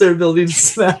lost their ability to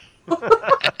smell.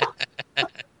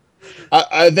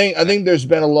 I think there's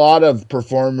been a lot of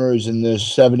performers in the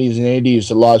 70s and 80s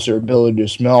that lost their ability to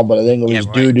smell, but I think it was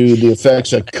due to the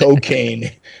effects of cocaine.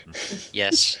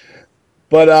 Yes.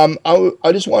 But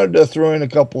I just wanted to throw in a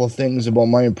couple of things about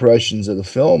my impressions of the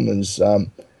film.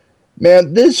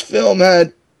 Man, this film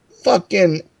had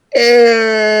fucking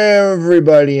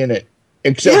everybody in it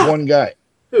except one guy.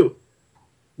 Who?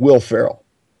 Will Ferrell.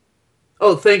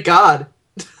 Oh, thank God.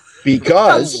 I'm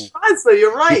Because surprised, though.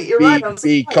 You're right. You're right. I'm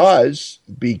surprised.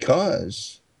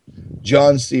 because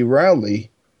John C. Reilly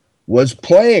was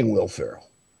playing Will Ferrell.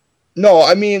 No,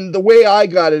 I mean the way I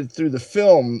got it through the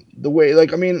film,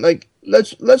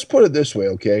 let's put it this way,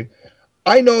 okay?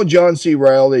 I know John C.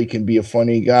 Reilly can be a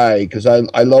funny guy because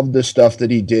I love the stuff that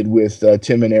he did with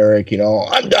Tim and Eric.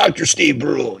 I'm Dr. Steve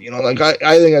Brule.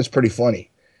 I think that's pretty funny.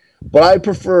 But I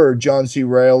prefer John C.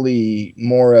 Reilly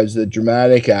more as the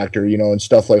dramatic actor, and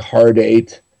stuff like Hard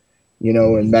Eight,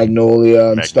 and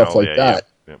Magnolia and stuff like that.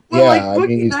 Yeah. Well, like I Boogie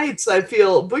mean, Nights, I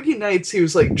feel Boogie Nights, he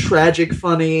was like tragic,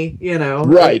 funny,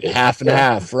 right, half and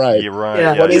half, right. You're right.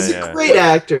 Yeah, Yeah, he's yeah, a great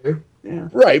actor. Yeah.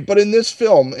 Right, but in this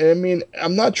film, I mean,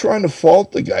 I'm not trying to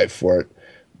fault the guy for it,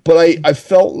 but I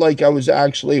felt like I was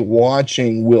actually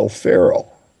watching Will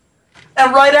Ferrell.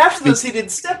 And right after this, he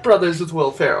did Step Brothers with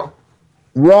Will Ferrell.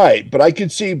 Right, but I could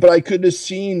have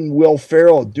seen Will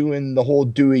Ferrell doing the whole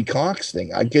Dewey Cox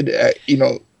thing. I could,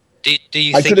 Do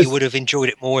you I think could've- you would have enjoyed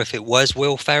it more if it was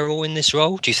Will Ferrell in this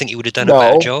role? Do you think he would have done No. a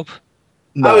better job?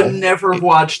 I would never have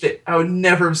watched it. I would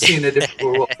never have seen it if it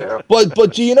were Will Ferrell.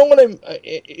 But do you know what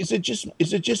is it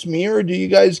just me, or do you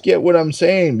guys get what I'm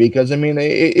saying? Because I mean,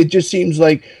 it just seems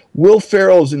like Will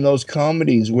Ferrell's in those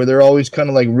comedies where they're always kind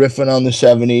of like riffing on the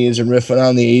 70s and riffing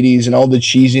on the 80s and all the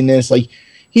cheesiness. Like,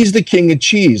 he's the king of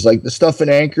cheese, like the stuff in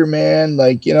Anchorman,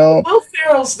 Will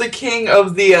Ferrell's the king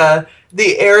of the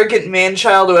arrogant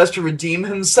man-child who has to redeem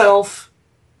himself.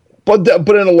 But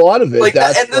in a lot of it, Like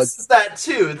that's that, and this is that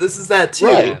too. This is that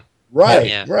too. Right.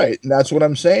 Yeah. Right. And that's what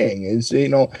I'm saying is,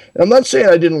 and I'm not saying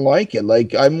I didn't like it.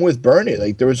 Like, I'm with Bernie.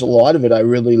 Like, there was a lot of it I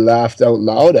really laughed out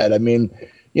loud at. I mean,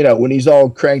 when he's all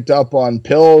cranked up on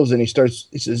pills and he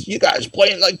says, "You guys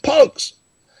playing like punks,"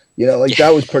 that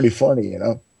was pretty funny,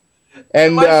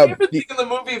 And My favorite thing in the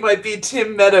movie might be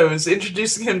Tim Meadows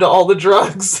introducing him to all the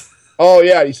drugs. oh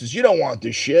yeah, he says, "You don't want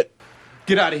this shit."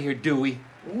 Get out of here, Dewey.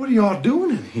 What are y'all doing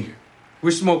in here?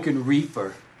 We're smoking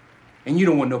reefer. And you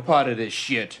don't want no part of this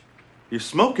shit. You're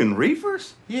smoking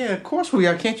reefers? Yeah, of course we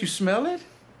are. Can't you smell it?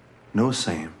 No,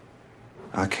 Sam.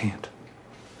 I can't.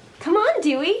 Come on,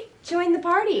 Dewey. Join the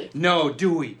party. No,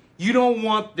 Dewey. You don't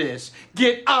want this.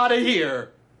 Get out of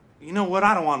here. You know what?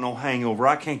 I don't want no hangover.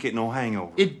 I can't get no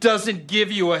hangover. It doesn't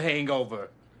give you a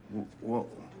hangover. Well,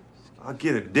 I'll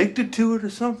get addicted to it or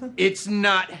something? It's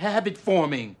not habit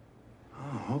forming.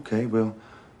 Oh, okay, well,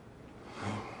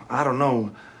 I don't know.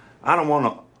 I don't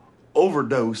want to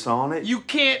overdose on it. You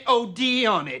can't OD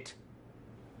on it.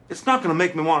 It's not going to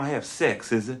make me want to have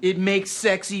sex, is it? It makes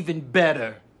sex even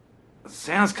better. It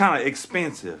sounds kind of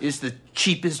expensive. It's the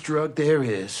cheapest drug there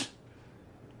is.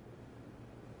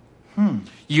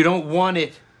 You don't want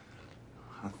it.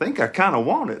 I think I kind of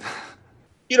want it.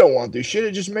 You don't want this shit.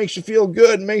 It just makes you feel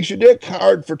good and makes your dick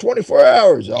hard for 24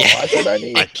 hours. Oh, that's what I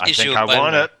need. I think I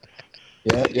want it.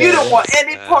 Yeah, You don't want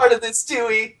any part of this,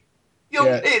 Dewey.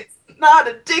 It's not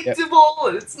addictable.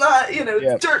 And it's not,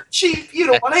 it's dirt cheap. You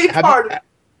don't want any part of it.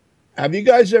 Have you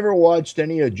guys ever watched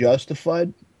any of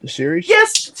Justified, the series?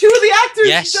 Yes, two of the actors.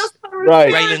 Yes.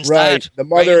 Right, Raylan's right. dad. The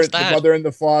mother, Raylan's dad. the mother and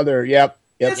the father. Yep.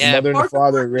 Yes, The mother and the Mark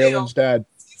father. Martindale. Raylan's dad.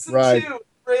 Season Right. 2.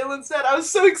 Raylan said, I was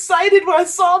so excited when I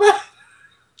saw that.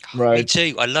 Me Right.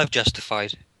 too. I love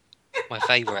Justified. My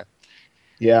favourite.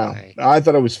 Yeah. Right. I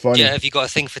thought it was funny. Yeah, have you got a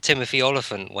thing for Timothy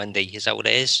Oliphant, Wendy? Is that what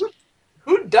it is?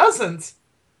 Who doesn't?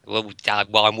 Well,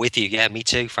 I'm with you. Yeah, me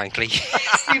too, frankly.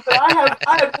 See, but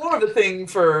I have more of a thing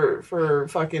for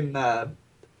fucking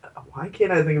why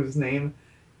can't I think of his name?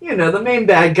 The main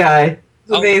bad guy.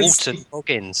 Walton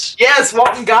Goggins. Yes,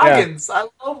 Walton Goggins. I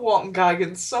love Walton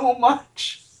Goggins so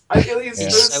much. I feel he's So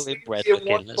so inbred sweet and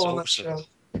looking, that's wonderful on that awesome. show.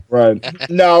 Right.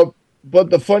 Now, but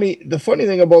the funny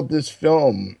thing about this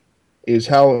film is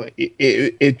how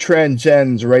it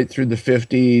transcends right through the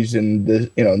 50s and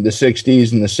the the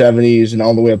 60s and the 70s and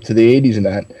all the way up to the 80s and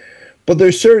that. But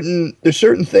there's certain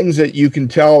things that you can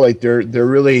tell like they're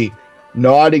really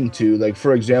nodding to, like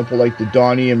for example, like the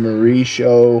Donnie and Marie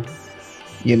show,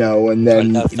 and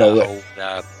then I love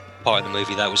that whole part of the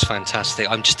movie. That was fantastic.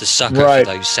 I'm just a sucker Right.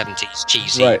 for those 70s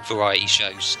cheesy Right. variety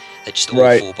shows. They're just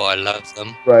Right. awful, but I love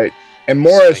them. right. And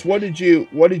Morris, what did you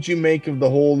make of the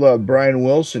whole Brian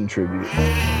Wilson tribute?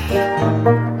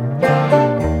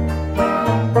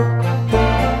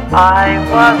 I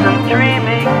wasn't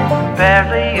dreaming,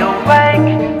 barely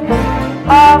awake.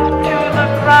 Off to the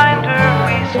grinder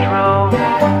we strove.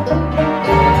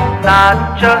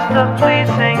 Not just a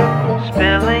fleecing,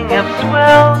 spilling of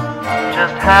swill,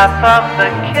 just half of the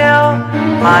kill.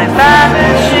 My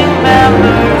vanishing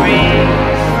memories,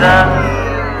 the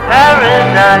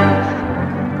paradise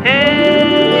hill.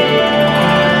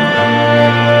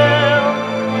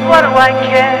 What do I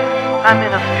care? I'm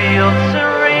in a field serene.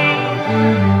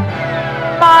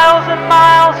 Miles and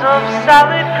miles of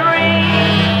salad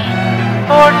green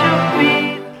for to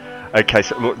feed. Okay,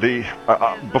 so look,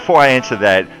 before I answer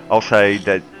that, I'll say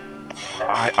that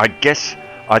I guess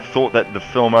I thought that the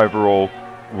film overall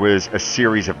was a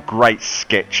series of great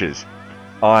sketches.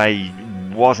 I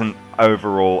wasn't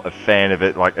overall a fan of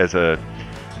it, like as a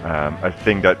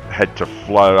thing that had to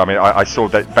flow. I mean, I saw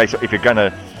that basically if you're going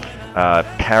to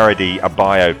parody a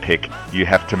biopic, you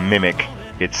have to mimic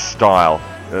its style.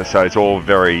 So it's all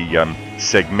very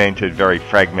segmented, very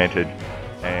fragmented,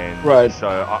 and Right. so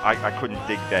I couldn't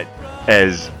dig that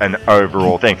as an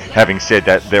overall thing. Having said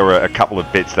that, there were a couple of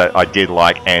bits that I did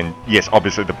like, and yes,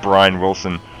 obviously the Brian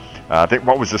Wilson. I think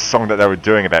what was the song that they were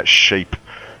doing about sheep?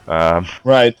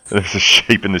 Right. There's a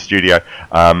sheep in the studio,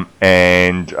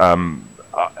 and I'm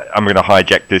going to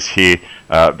hijack this here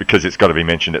because it's got to be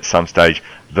mentioned at some stage.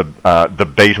 The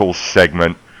Beatles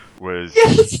segment was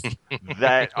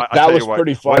that. I That tell was you what,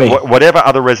 pretty funny. Whatever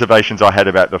other reservations I had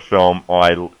about the film,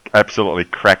 I absolutely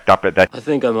cracked up at that. I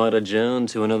think I might adjourn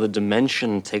to another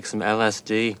dimension, take some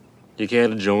LSD. You care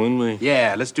to join me?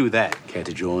 Yeah, let's do that. Care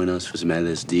to join us for some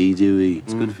LSD, Dewey?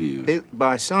 It's good for you. Built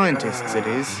by scientists, it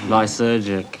is.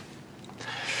 Lysergic.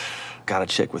 Gotta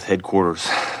check with headquarters.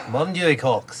 Come on, Dewey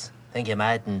Cox. Think you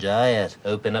might enjoy it.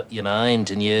 Open up your mind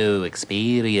to new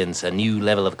experience, a new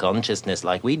level of consciousness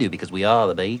like we do because we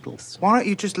are the Beatles. Why don't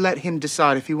you just let him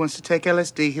decide if he wants to take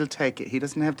LSD, he'll take it. He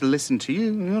doesn't have to listen to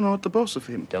you. You're not the boss of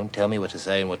him. Don't tell me what to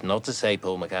say and what not to say,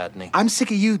 Paul McCartney. I'm sick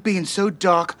of you being so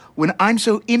dark when I'm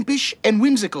so impish and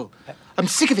whimsical. I'm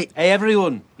sick of it. Hey,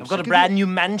 everyone. I've got sick a of brand it. new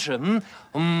mantra.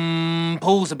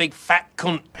 Paul's a big fat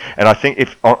cunt. And I think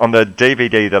if on the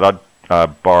DVD that I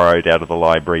borrowed out of the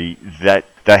library, that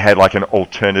they had like an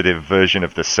alternative version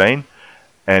of the scene,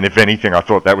 and if anything, I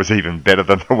thought that was even better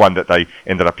than the one that they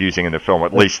ended up using in the film.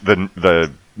 At least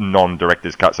the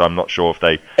non-director's cut. So I'm not sure if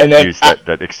they used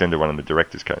that extended one in the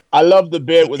director's cut. I love the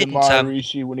bit with Amar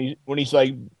Rishi when he's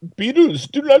like, Beatles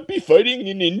do not be fighting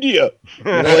in India.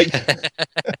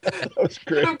 That was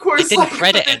great. Of course, They didn't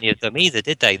credit any of them either,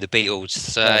 did they? The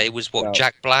Beatles. It was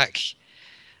Jack Black,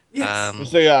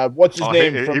 What's his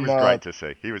name? He from, was great to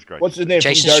see. He was great. What's his name?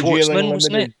 Jason from Darjeeling Schwartzman,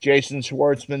 wasn't Limited? it? Jason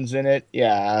Schwartzman's in it.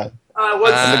 Yeah.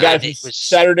 What's the guy from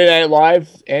Saturday Night Live?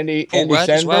 Andy Rudd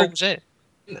as well, Samberg? was it?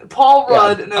 Paul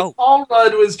Rudd? Yeah. No, Paul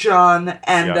Rudd was John,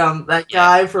 and that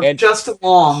guy from Justin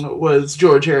Long was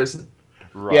George Harrison.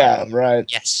 Right. Yeah, right.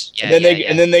 Yes. And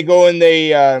then they go and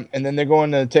they go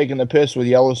into taking the piss with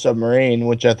Yellow Submarine,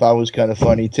 which I thought was kind of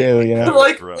funny too. You know,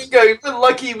 Like, Ringo,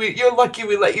 you're lucky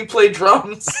we let you play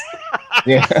drums.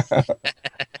 Yeah.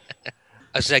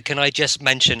 I said, can I just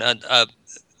mention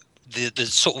the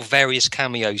sort of various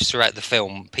cameos throughout the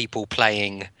film? People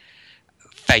playing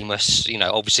famous,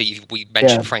 obviously we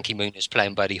mentioned Frankie Muniz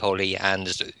playing Buddy Holly and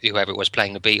whoever it was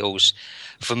playing the Beatles.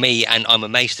 For me, and I'm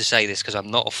amazed to say this because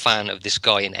I'm not a fan of this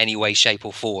guy in any way, shape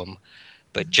or form,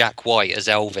 but Jack White as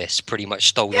Elvis pretty much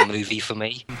stole the movie for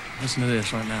me. Listen to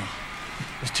this right now.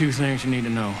 There's two things you need to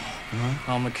know.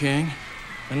 I'm the king,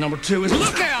 and number two is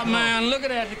look out, man! Look at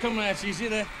that, they're coming at you. You see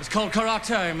that? It's called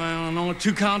karate, man, and only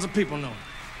two kinds of people know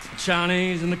it. The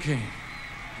Chinese and the king.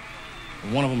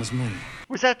 And one of them is me.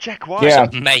 Was that Jack White? Yeah.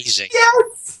 Amazing.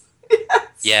 Yes!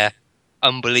 Yeah.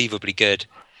 Unbelievably good.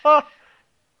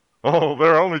 Oh,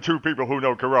 there are only two people who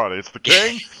know karate. It's the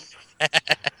king.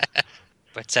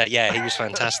 But yeah, he was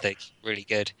fantastic. Really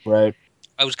good. Right.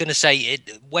 I was going to say,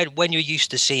 when you're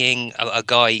used to seeing a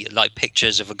guy, like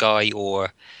pictures of a guy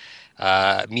or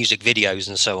music videos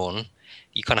and so on,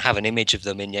 you kind of have an image of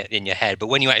them in your head. But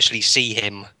when you actually see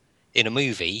him in a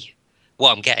movie,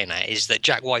 what I'm getting at is that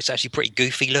Jack White's actually pretty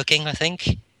goofy looking, I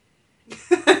think.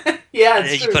 Yeah,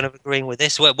 Are you kind of agreeing with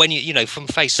this? Well, when from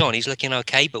face on, he's looking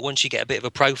okay, but once you get a bit of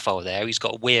a profile there, he's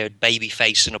got a weird baby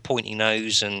face and a pointy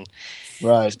nose, and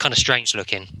it's kind of strange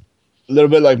looking. A little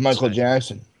bit like Michael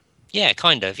Jackson. Yeah,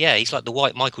 kind of. Yeah, he's like the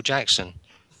white Michael Jackson.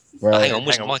 Right. Oh, hang on,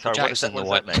 was Michael Jackson the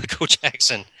white Michael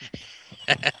Jackson?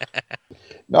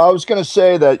 No, I was gonna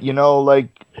say that like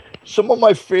some of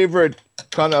my favorite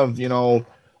kind of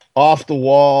off the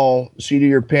wall, seat of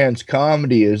your pants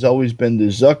comedy has always been the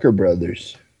Zucker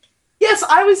brothers. Yes,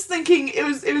 I was thinking it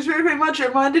was very, very much. It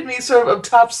reminded me sort of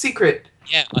Top Secret.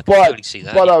 Yeah, I can totally see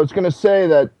that. But I was gonna say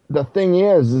that the thing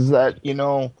is that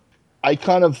I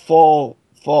kind of fall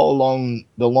along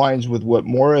the lines with what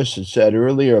Morris had said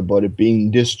earlier about it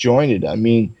being disjointed. I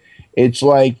mean, it's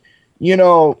like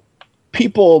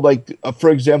people like, for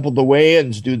example, the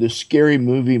Wayans do the scary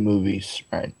movies,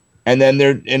 right? And then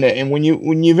and when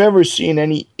you've ever seen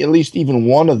at least even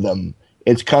one of them,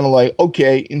 it's kind of like,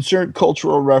 okay, insert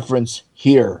cultural reference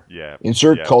here. Yeah.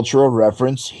 Insert cultural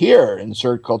reference here.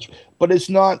 Insert culture. But it's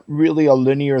not really a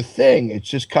linear thing. It's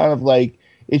just kind of like,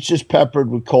 it's just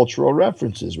peppered with cultural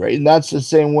references, right? And that's the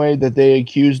same way that they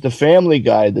accused the Family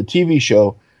Guy, the TV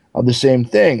show, of the same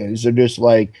thing. Is they're just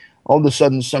like, all of a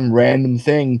sudden some random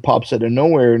thing pops out of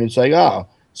nowhere and it's like,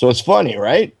 so it's funny,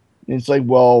 right? And it's like,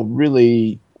 well,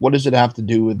 really, what does it have to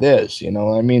do with this?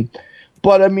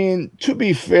 But to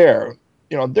be fair,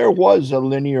 there was a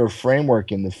linear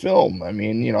framework in the film. I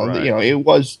mean, it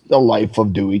was the life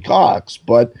of Dewey Cox,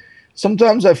 but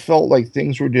sometimes I felt like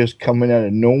things were just coming out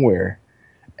of nowhere.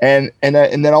 And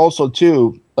then also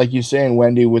too, like you're saying,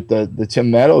 Wendy, with the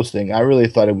Tim Meadows thing, I really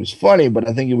thought it was funny, but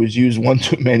I think it was used one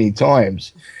too many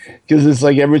times. Because it's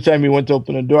like every time he went to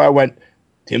open a door, I went,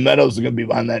 Tim Meadows is going to be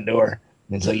behind that door.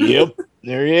 And it's like, yep,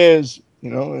 there he is.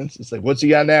 It's like, what's he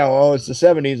got now? Oh, it's the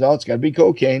 70s. Oh, it's got to be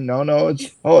cocaine. No,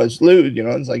 it's lewd.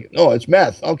 It's like, no, it's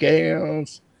meth. Okay,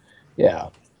 yeah.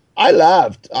 I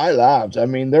laughed. I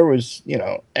mean, there was,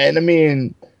 and I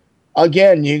mean,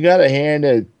 again, you got to hand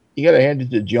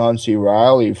it to John C.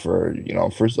 Reilly for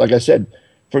like I said,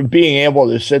 for being able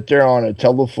to sit there on a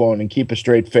telephone and keep a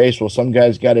straight face while some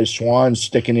guy's got his swan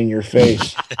sticking in your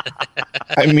face.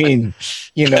 I mean,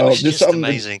 this is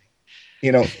amazing.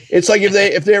 It's like if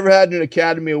they ever had an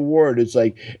Academy Award, it's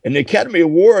like an Academy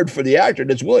Award for the actor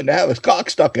that's willing to have his cock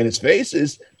stuck in his face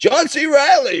is John C.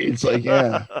 Reilly. It's like,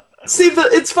 yeah. See,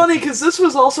 it's funny because this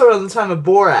was also around the time of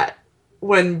Borat,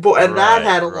 that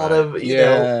had a lot of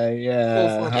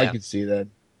I could see that.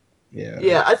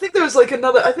 Yeah, I think there was like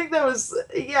another. I think there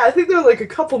were like a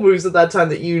couple movies at that time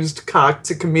that used cock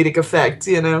to comedic effect.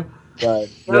 Right.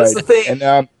 That's the thing.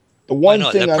 And the one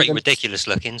thing they're pretty ridiculous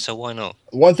looking, so why not?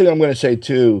 One thing I'm going to say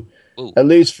too, at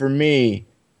least for me,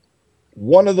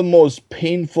 one of the most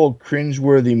painful,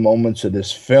 cringeworthy moments of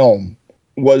this film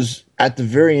was at the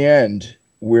very end,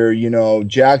 where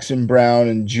Jackson Browne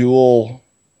and Jewel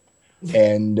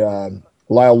and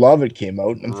Lyle Lovett came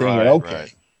out, and I'm thinking,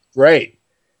 okay, great.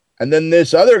 And then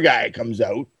this other guy comes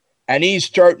out, and he's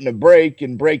starting to break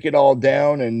it all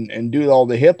down and do all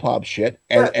the hip hop shit,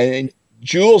 and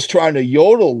Jewel's trying to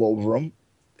yodel over him,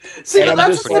 See, And but I'm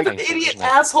that's just the type like- of idiot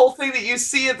asshole thing that you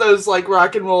see at those like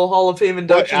Rock and Roll Hall of Fame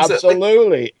inductions.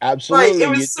 Absolutely, absolutely. Right, it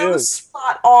was you so do.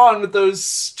 spot on with those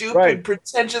stupid, Right.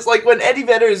 pretentious. Like when Eddie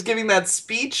Vedder is giving that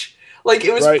speech, like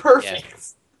it was Right.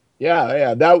 perfect. Yeah,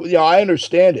 I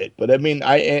understand it, but I mean,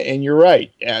 and you're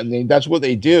right. I mean, that's what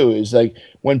they do is like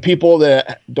when people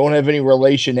that don't have any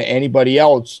relation to anybody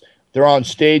else, they're on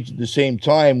stage at the same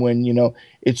time. When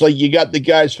it's like you got the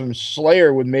guys from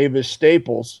Slayer with Mavis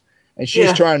Staples, and she's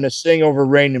Yeah. trying to sing over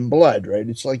Rain and Blood, right?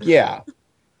 It's like, yeah,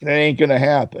 it ain't gonna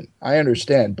happen. I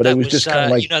understand, but it was just kind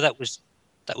of like, that was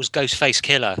Ghostface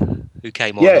Killer who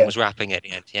came on Yeah. and was rapping at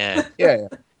the end. Yeah. yeah.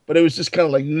 But it was just kind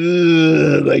of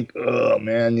like, oh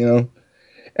man,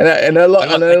 And I love,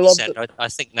 But and like I you love. said, I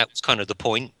think that was kind of the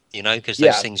point, because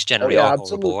Yeah. those things generally Oh, yeah, are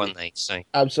absolutely. horrible, aren't they? So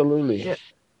Absolutely.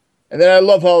 And then I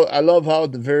love how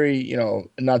at the very,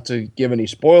 not to give any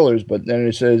spoilers, but then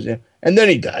it says, and then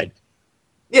he died.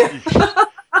 Yeah,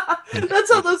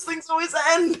 that's how those things always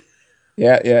end.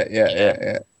 Yeah.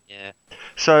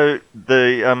 So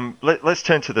let's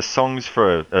turn to the songs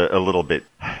for a little bit.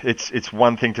 It's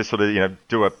one thing to sort of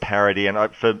do a parody, and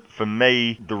for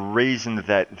me the reason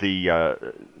that the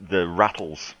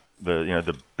Rattles,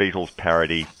 the Beatles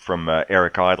parody from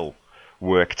Eric Idle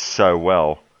worked so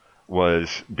well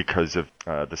was because of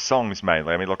the songs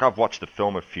mainly. I mean, look, I've watched the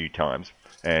film a few times,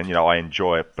 and I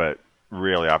enjoy it, but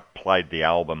really I've played the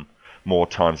album more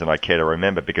times than I care to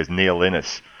remember because Neil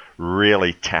Innes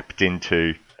really tapped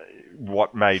into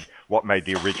what made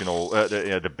the original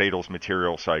the Beatles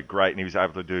material so great, and he was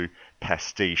able to do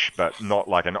pastiche, but not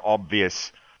like an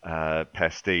obvious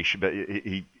pastiche, but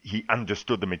he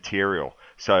understood the material.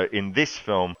 So in this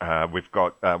film, we've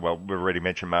got we've already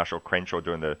mentioned Marshall Crenshaw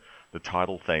doing the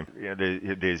title theme.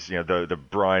 There's the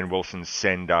Brian Wilson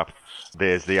send up.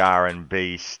 There's the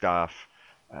R&B stuff.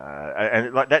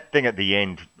 And like that thing at the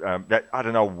end, that I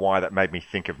don't know why that made me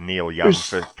think of Neil Young,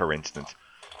 for instance.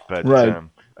 But Right.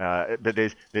 But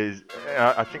there's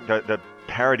I think the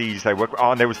parodies they work.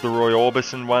 Oh, and there was the Roy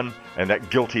Orbison one, and that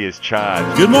Guilty as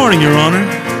Charged. Good morning, Your Honor.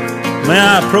 May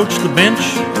I approach the bench?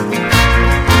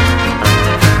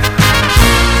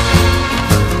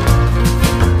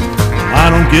 I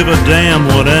don't give a damn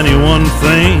what anyone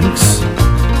thinks.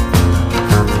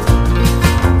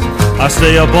 I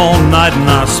stay up all night and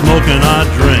I smoke and I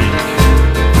drink.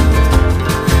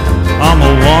 I'm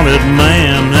a wanted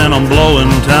man and I'm blowing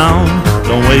town.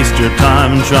 Don't waste your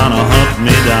time trying to hunt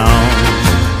me down.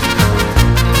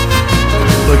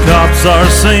 The cops are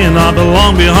saying I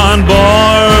belong behind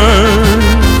bars,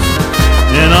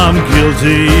 and I'm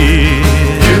guilty.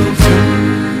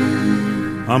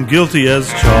 I'm guilty as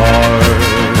charged.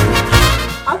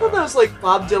 I thought that was like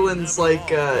Bob Dylan's like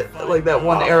that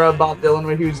one era of Bob Dylan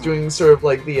where he was doing sort of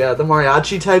like the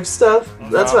mariachi type stuff.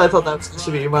 That's what I thought that was supposed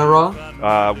to be. Am I wrong?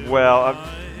 Well,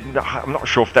 I'm not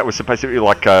sure if that was supposed to be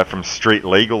like from Street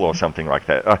Legal or something like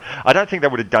that. I don't think they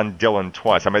would have done Dylan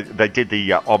twice. I mean, they did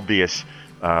the obvious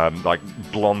like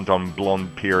blonde on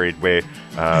blonde period where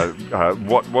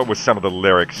what was some of the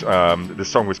lyrics? The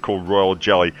song was called Royal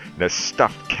Jelly.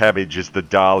 Stuffed cabbage is the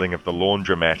darling of the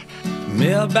laundromat.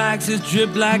 Mailboxes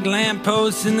drip like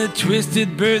lampposts in the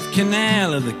twisted birth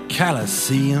canal of the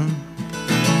Colosseum.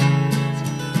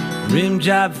 Rim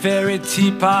job fairy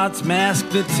teapots mask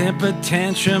the temper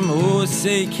tantrum. Oh,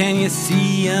 say, can you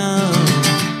see 'em?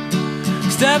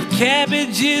 Stuffed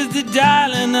cabbage is the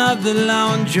darling of the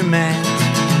laundromat,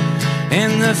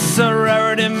 and the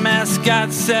sorority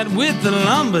mascot sat with the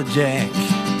lumberjack.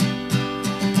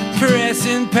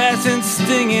 Pressing, passing,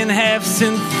 stinging,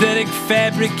 half-synthetic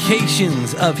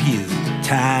fabrications of his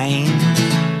time.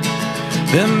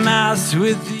 The mouse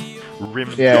with the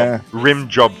Rim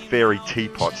job fairy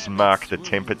teapots mark the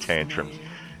temper tantrums.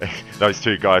 Those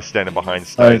two guys standing behind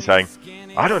stage saying,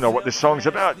 I don't know what this song's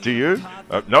about, do you?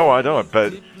 No, I don't,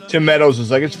 but... Tim Meadows is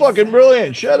like, it's fucking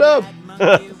brilliant, shut up!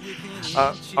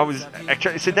 I was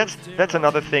actually... See, that's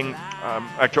another thing.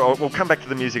 Actually, we'll come back to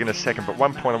the music in a second, but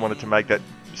one point I wanted to make that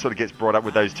sort of gets brought up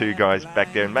with those two guys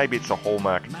back there, and maybe it's a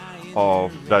hallmark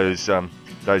of those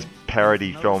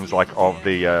parody films, like of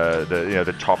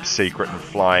the Top Secret and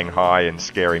Flying High and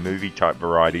Scary Movie type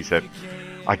varieties that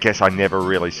I guess I never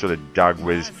really sort of dug,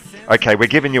 was, okay, we're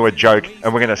giving you a joke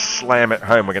and we're going to slam it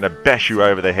home, we're going to bash you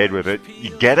over the head with it. You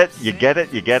get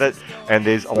it, and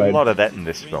there's a lot of that in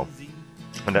this film.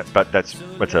 And that's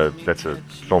a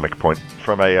filmic point.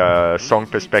 From a song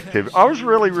perspective, I was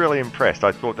really impressed.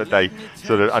 I thought that they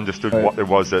sort of understood what it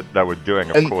was that they were doing.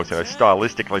 Of course,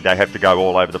 stylistically they have to go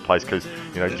all over the place because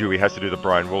Dewey has to do the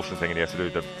Brian Wilson thing and he has to do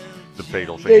the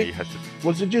Beatles thing. He has to.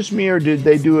 Was it just me, or did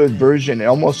they do a version? It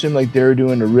almost seemed like they were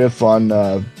doing a riff on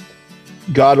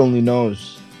God Only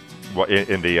Knows. What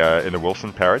in the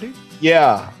Wilson parody?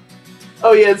 Yeah.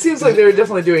 Oh yeah, it seems like they were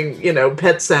definitely doing,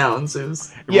 pet sounds. It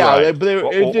was but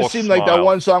it just seemed like that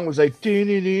one song was like ding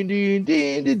ding ding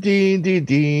ding ding ding ding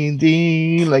ding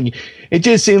ding. Like it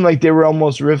just seemed like they were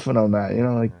almost riffing on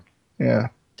that, yeah.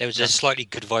 There was a slightly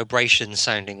Good Vibration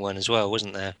sounding one as well,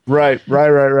 wasn't there? Right.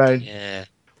 Yeah.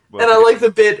 And I like the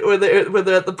bit where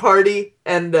they're at the party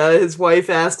and his wife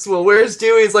asks, "Well, where's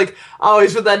Dewey?" He's like, "Oh,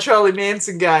 he's with that Charlie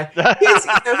Manson guy. He's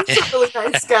a really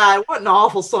nice guy. What an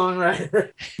awful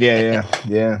songwriter." Yeah.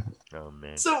 Oh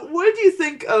man. So, what do you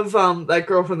think of that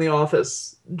girl from The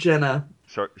Office, Jenna?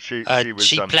 So she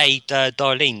played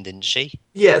Darlene, didn't she?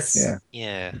 Yes.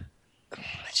 Yeah.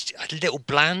 A little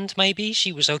bland, maybe.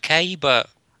 She was okay, but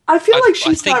I feel like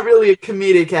she's not really a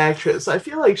comedic actress. I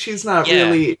feel like she's not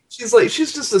really.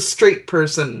 She's just a straight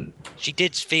person. She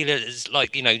did feel as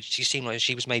like she seemed like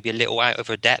she was maybe a little out of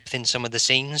her depth in some of the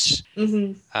scenes.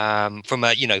 Mm-hmm. From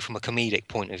a comedic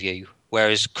point of view.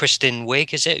 Whereas Kristen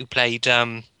Wiig, is it, who played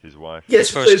his wife? Yes,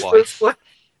 his first wife.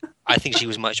 I think she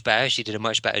was much better. She did a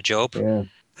much better job. Yeah.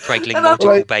 Cradling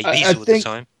multiple babies all the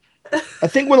time. I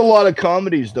think with a lot of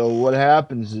comedies, though, what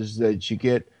happens is that you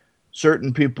get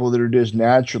certain people that are just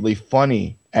naturally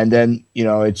funny. And then,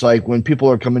 it's like when people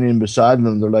are coming in beside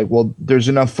them, they're like, well, there's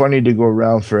enough funny to go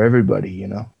around for everybody,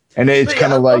 And it's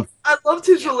kind of like... I loved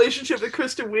his relationship with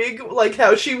Kristen Wiig, like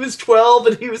how she was 12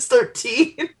 and he was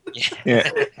 13. Yeah.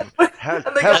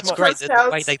 That's great, the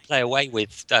way they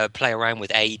play around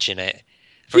with age in it.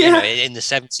 In the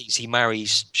 70s, he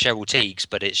marries Cheryl Tiegs,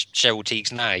 but it's Cheryl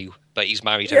Tiegs now, but he's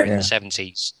married her in the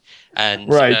 70s. And,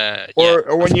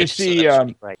 or when you see...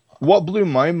 what blew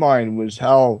my mind was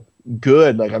how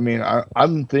good,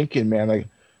 I'm thinking, man,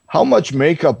 how much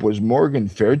makeup was Morgan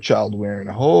Fairchild wearing?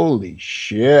 Holy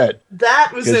shit.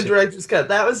 That was in director's cut.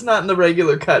 That was not in the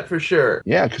regular cut for sure.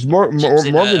 Yeah, because Morgan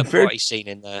Fairchild scene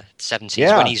in the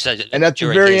 70s when he's and at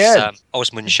during the very his end.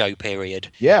 Osmond show period.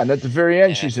 Yeah, and at the very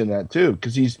end she's in that too,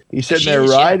 because he's sitting there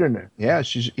riding her. Yeah,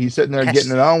 he's sitting there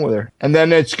getting it on with her. And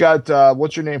then it's got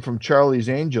what's her name from Charlie's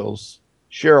Angels,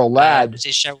 Cheryl Ladd. Is it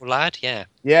Cheryl Ladd? Yeah.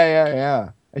 Yeah.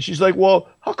 And she's like, well,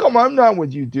 how come I'm not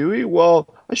with you, Dewey?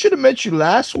 Well, I should have met you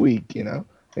last week, that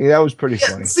was pretty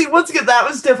funny. See, once again, that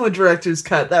was definitely director's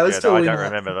cut. That was totally I don't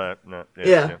remember that. No,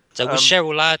 yeah. So was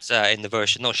Cheryl Ladd in the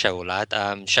version, not Cheryl Ladd,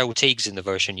 Cheryl Tiegs in the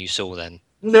version you saw then?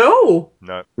 No.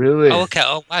 Really? Oh, okay.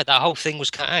 Oh, wow, that whole thing was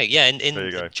cut out. Yeah,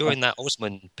 during that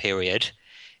Osmond period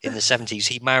in the 70s,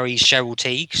 he marries Cheryl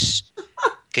Tiegs.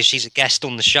 Because she's a guest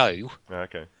on the show,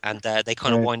 and they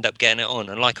kind of wind up getting it on.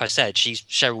 And like I said, she's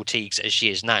Cheryl Tiegs as she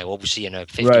is now, obviously in her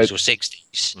 50s or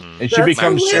 60s. And she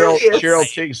becomes Cheryl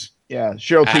Tiegs. Yeah,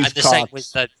 Cheryl Tiegs. And the same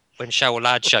with when Cheryl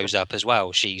Ladd shows up as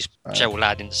well. She's Cheryl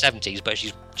Ladd in the 70s, but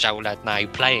she's Cheryl Ladd now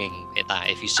playing that,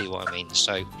 if you see what I mean.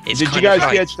 So it's Did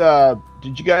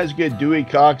you guys get Dewey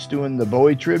Cox doing the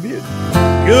Bowie tribute?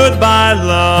 Goodbye,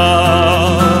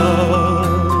 love.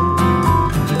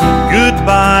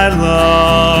 Goodbye,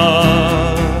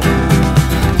 love.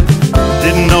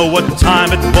 Didn't know what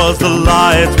time it was, the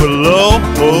lights were low.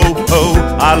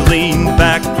 I leaned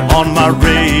back on my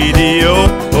radio.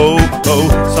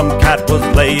 Some cat was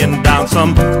laying down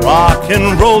some rock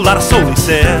and roll, not a soul, he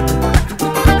said.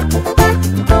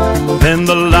 Then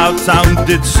the loud sound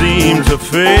did seem to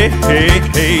fade.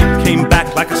 Came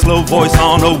back like a slow voice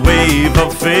on a wave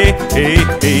of fade.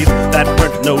 That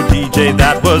weren't no DJ,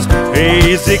 that was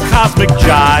hazy cosmic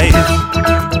jive.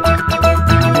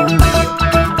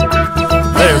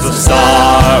 There's a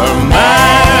starman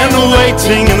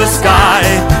waiting in the sky.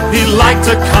 He'd like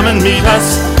to come and meet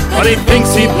us, but he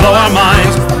thinks he'd blow our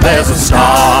minds. There's a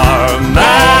starman.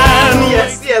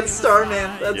 Yes,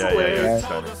 Starman. That's hilarious.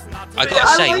 I gotta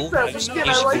say, like all those musical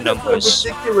I like numbers.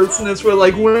 That ridiculousness where,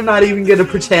 we're not even going to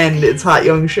pretend it's Hot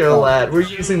Young Cheryl Ladd. We're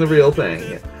using the real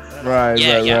thing. Right.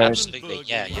 Absolutely.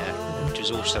 Yeah. Which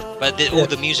was awesome. But all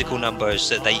the musical numbers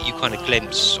that you kind of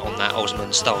glimpse on that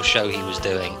Osmond style show he was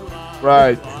doing.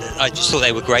 Right. I just thought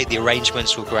they were great. The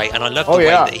arrangements were great, and I loved the way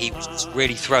that he was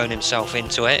really throwing himself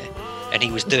into it. And he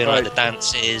was doing the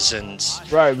dances and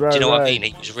do you know what I mean?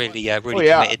 He was really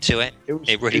committed to it.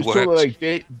 It really worked. Sort of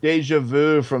like deja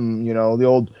vu from the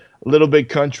old little bit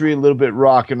country, a little bit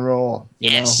rock and roll.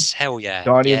 Yes, hell yeah.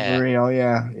 Donnie and Marie,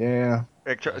 yeah.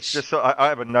 Actually, just so I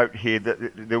have a note here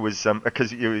that there was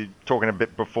because you were talking a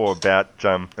bit before about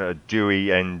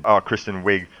Dewey and Kristen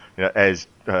Wiig as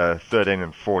 13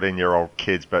 and 14-year-old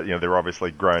kids, but they're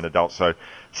obviously grown adults. So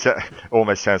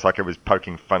almost sounds like it was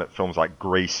poking fun at films like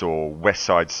Grease or West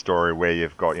Side Story, where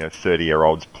you've got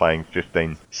 30-year-olds playing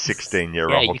 15,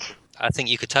 16-year-olds. I think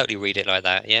you could totally read it like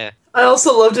that. Yeah. I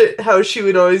also loved it how she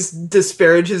would always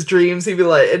disparage his dreams. He'd be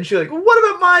like, and she'd be like, what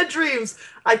about my dreams?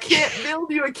 I can't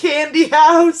build you a candy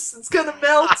house. It's gonna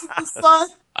melt in the sun.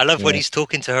 I love when he's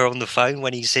talking to her on the phone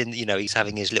when he's in, he's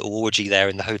having his little orgy there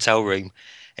in the hotel room,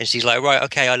 and she's like, right,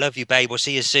 okay, I love you, babe. I'll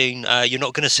see you soon. You're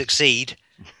not going to succeed.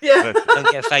 Yeah. Don't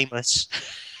get famous.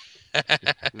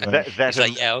 He's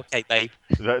like, yeah, okay, babe.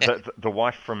 The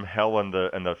wife from hell and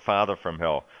the father from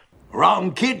hell.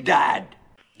 Wrong kid died.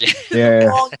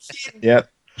 Yeah. Yep.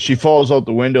 She falls out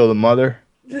the window, the mother.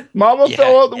 Mama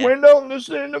fell out the window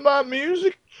listening to my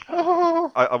music.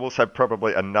 I will say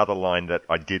probably another line that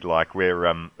I did like where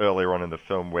earlier on in the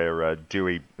film where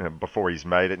Dewey, before he's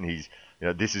made it, and he's,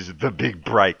 this is the big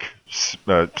break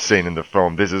scene in the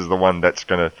film. This is the one that's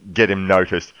going to get him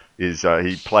noticed. Is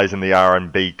he plays in the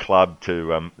R&B club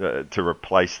to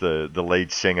replace the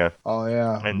lead singer? Oh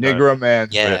yeah, and, Negro Man.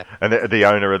 Yeah, and the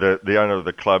owner of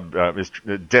the club is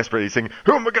desperately singing,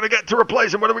 "Who am I going to get to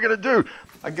replace him? What are we going to do?"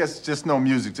 I guess just no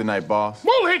music tonight, boss.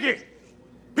 Moohiggy!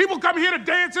 People come here to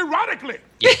dance erotically.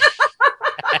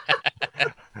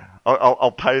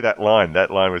 I'll pay that line.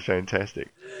 That line was fantastic.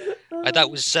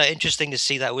 That was interesting to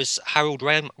see. That was Harold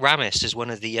Ramis as one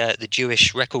of the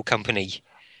Jewish record company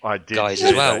guys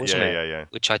as well, wasn't it? Yeah.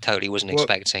 Which I totally wasn't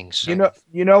expecting. So.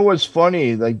 You know what's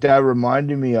funny? Like that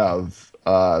reminded me of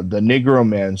the Negro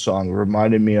Man song.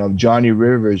 Reminded me of Johnny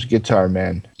Rivers' Guitar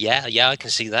Man. Yeah, I can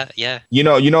see that. Yeah. You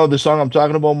know the song I'm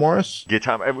talking about, Morris?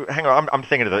 Guitar. Hang on, I'm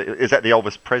thinking of is that the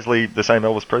same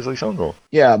Elvis Presley song? Or?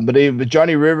 Yeah, but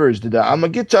Johnny Rivers did that. I'm a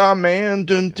guitar man.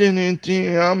 Dun, dun, dun,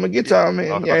 dun, I'm a guitar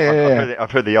man.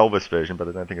 I've heard the Elvis version, but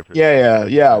I don't think I've heard.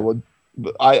 Yeah. Well,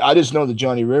 I just know the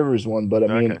Johnny Rivers one, but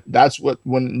I mean that's what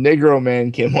when Negro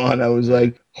Man came on, I was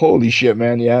like, holy shit,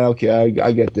 man. Yeah, okay,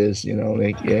 I get this.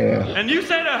 And you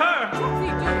say to her,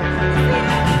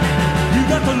 you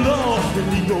got to love the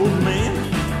Negro man.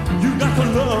 You got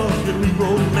to love the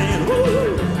Negro man.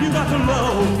 Ooh, you got to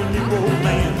love the Negro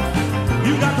man.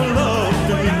 You got to love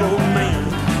the Negro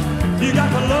man. You got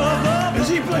to love. Is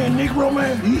he playing Negro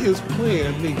Man? He is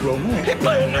playing Negro Man. He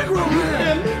playing Negro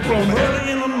Man. Negro Man.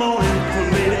 Early in the morning to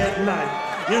late at night.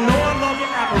 You know I love your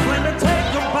apples. Let me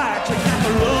take your bite. You got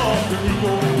to love the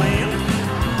Negro man.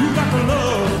 You got to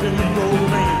love the Negro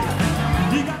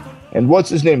man. You got to. And what's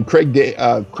his name? Craig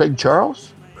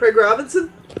Charles? Craig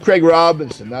Robinson? Craig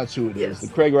Robinson, that's who it is.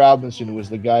 The Craig Robinson was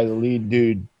the guy, the lead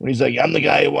dude. When he's like, I'm the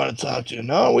guy you want to talk to.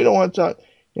 No, we don't want to talk.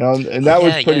 And that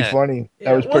was pretty funny.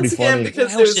 That was pretty funny.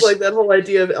 Because there was like that whole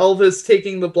idea of Elvis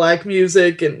taking the black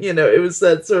music, and it was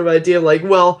that sort of idea of like,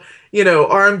 well,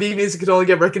 R&B music could only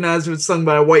get recognized if it's sung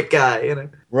by a white guy.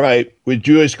 Right, with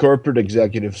Jewish corporate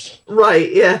executives.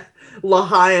 Right, yeah,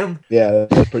 L'Chaim. Yeah,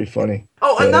 that's pretty funny.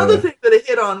 Oh, another thing that it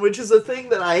hit on, which is a thing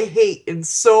that I hate in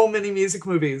so many music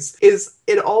movies, is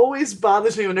it always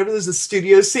bothers me whenever there's a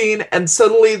studio scene and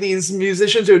suddenly these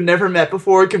musicians who have never met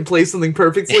before can play something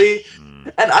perfectly.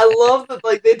 And I love that,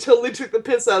 like, they totally took the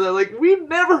piss out of it. Like, we've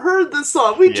never heard this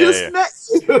song. We just met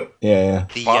you. Yeah.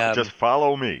 Just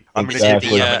follow me. I'm going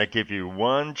to give you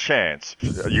one chance.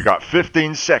 You got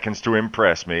 15 seconds to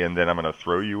impress me, and then I'm going to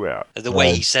throw you out. The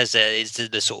way he says it is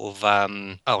the sort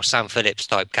of, Sam Phillips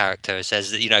type character. It says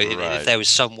that, if there was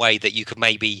some way that you could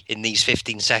maybe, in these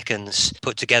 15 seconds,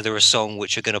 put together a song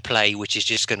which you're going to play, which is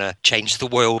just going to change the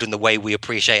world and the way we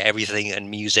appreciate everything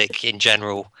and music in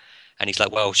general. And he's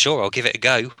like, well, sure, I'll give it a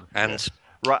go. And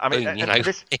right, I mean, boom,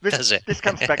 it does it. This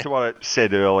comes back to what I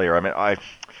said earlier. I mean,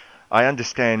 I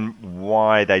understand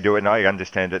why they do it, and I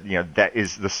understand that, that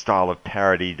is the style of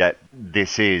parody that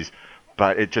this is.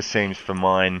 But it just seems for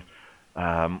mine,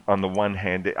 on the one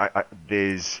hand,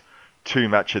 there's too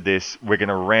much of this. We're going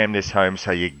to ram this home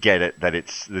so you get it, that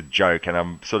it's the joke. And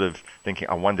I'm sort of thinking,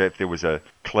 I wonder if there was a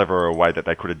cleverer way that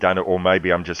they could have done it, or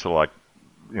maybe I'm just sort of like,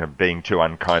 being too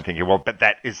unkind, thinking, well, but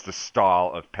that is the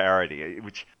style of parody,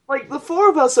 which... Like, the four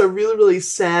of us are really, really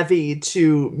savvy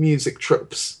to music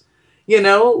tropes,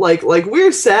 Like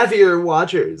we're savvier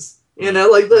watchers,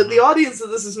 Like, the audience that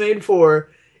this is made for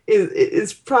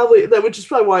is probably... which is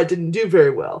probably why it didn't do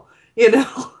very well,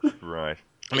 Right.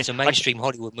 It's a mainstream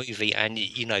Hollywood movie, and,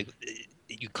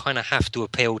 you kind of have to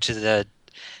appeal to the...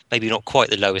 Maybe not quite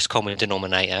the lowest common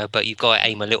denominator, but you've got to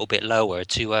aim a little bit lower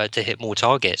to hit more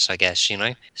targets, I guess, So,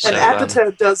 and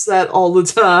Apatow does that all the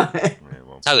time.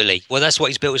 Totally. Well, that's what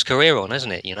he's built his career on, isn't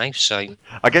it? So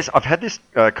I guess I've had this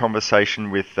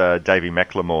conversation with Davey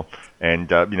McLemore, and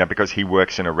because he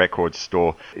works in a record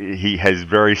store, he has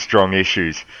very strong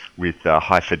issues with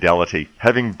high fidelity.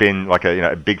 Having been like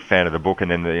a big fan of the book,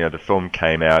 and then the film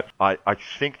came out, I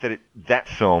think that that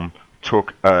film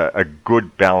took a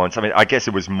good balance. I mean, I guess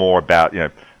it was more about,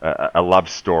 a love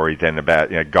story than about,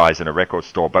 guys in a record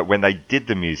store. But when they did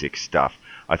the music stuff,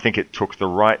 I think it took the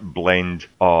right blend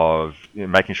of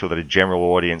making sure that a general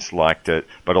audience liked it,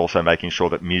 but also making sure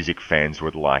that music fans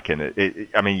would like it.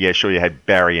 I mean, yeah, sure, you had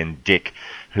Barry and Dick,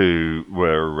 who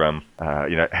were,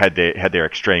 had their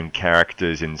extreme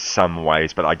characters in some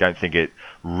ways, but I don't think it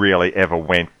really ever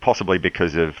went, possibly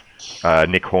because of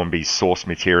Nick Hornby's source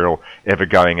material, ever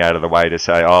going out of the way to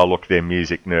say, oh, look, they're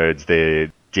music nerds,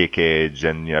 they're dickheads,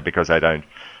 and, because they don't,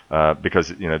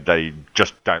 they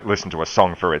just don't listen to a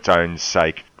song for its own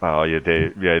sake. Oh, yeah,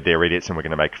 they're idiots, and we're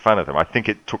going to make fun of them. I think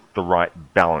it took the right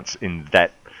balance in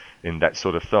that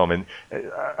sort of film. And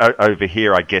over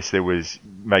here, I guess there was,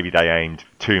 maybe they aimed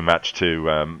too much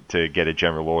to get a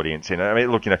general audience in. I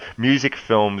mean, look, music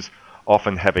films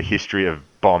often have a history of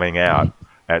bombing out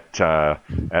at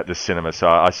the cinema. So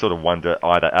I sort of wonder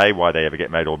either A, why they ever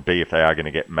get made, or B, if they are going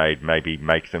to get made, maybe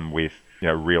make them with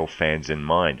real fans in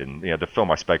mind. And the film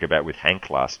I spoke about with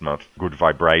Hank last month, Good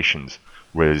Vibrations,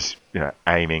 was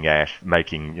aiming at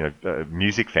making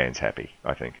music fans happy.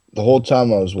 I think the whole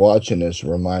time I was watching this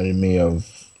reminded me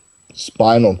of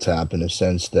Spinal Tap, in a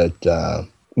sense that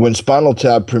when Spinal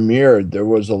Tap premiered, there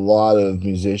was a lot of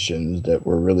musicians that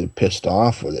were really pissed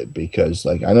off with it, because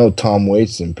I know Tom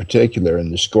Waits in particular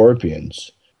and the Scorpions,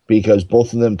 because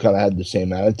both of them kind of had the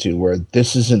same attitude where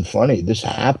this isn't funny, this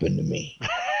happened to me.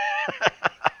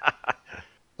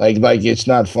 like it's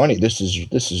not funny,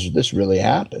 this really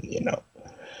happened,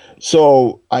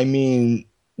 So, I mean,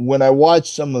 when I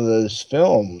watch some of this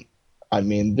film, I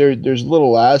mean, there's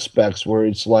little aspects where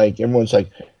it's like, everyone's like,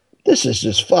 this is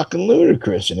just fucking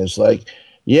ludicrous. And it's like,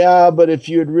 yeah, but if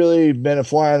you had really been a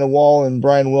fly on the wall in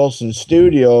Brian Wilson's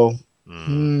studio, I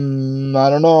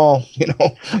don't know,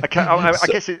 I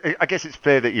guess it's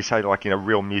fair that you say,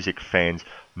 real music fans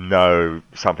know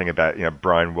something about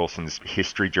Brian Wilson's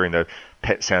history during the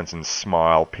Pet Sounds and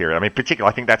Smile period. I mean,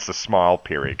 particularly, I think that's the Smile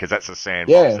period, because that's the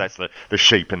sandbox, that's the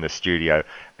sheep in the studio,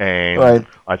 and right.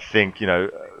 I think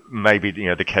maybe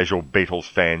the casual Beatles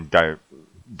fan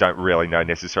don't really know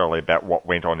necessarily about what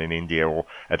went on in India, or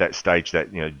at that stage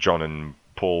that John and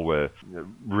Paul were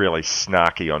really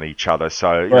snarky on each other.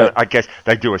 So right. I guess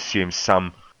they do assume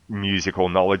some musical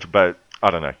knowledge, but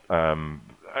I don't know.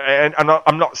 And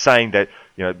I'm not saying that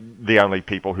the only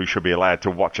people who should be allowed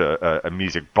to watch a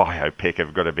music biopic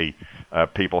have got to be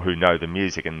people who know the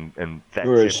music, and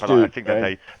that's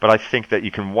it. But I think that you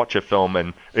can watch a film,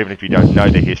 and even if you don't know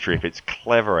the history, if it's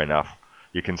clever enough,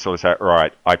 you can sort of say,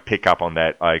 right, I pick up on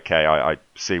that. Okay, I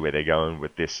see where they're going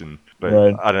with this, but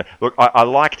right. I don't know. Look, I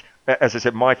liked, as I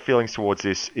said, my feelings towards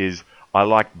this is, I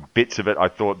liked bits of it. I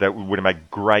thought that would have made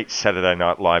great Saturday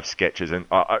Night Live sketches, and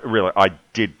I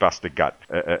did bust a gut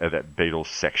at that Beatles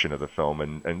section of the film,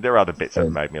 and there are other bits that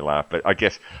made me laugh, but I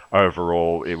guess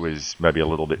overall it was maybe a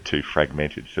little bit too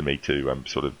fragmented for me to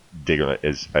sort of dig on it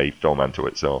as a film unto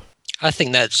itself. I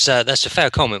think that's a fair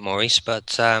comment, Maurice. But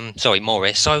sorry,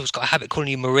 Morris. I've got a habit calling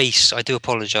you Maurice. I do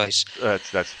apologise.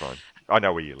 That's fine. I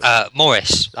know where you live.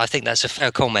 Morris. I think that's a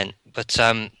fair comment. But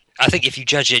I think if you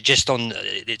judge it just on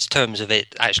its terms of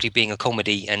it actually being a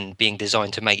comedy and being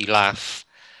designed to make you laugh,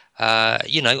 I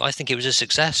think it was a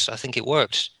success. I think it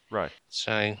worked. Right.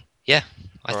 So yeah,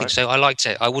 I think so. I liked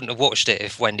it. I wouldn't have watched it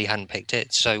if Wendy hadn't picked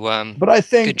it. So, but I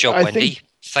think good job, Wendy.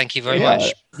 Thank you very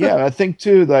much. Yeah, I think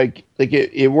too, like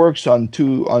it works on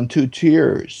two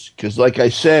tiers, because like I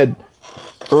said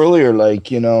earlier,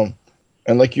 and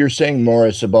like you're saying,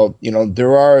 Morris, about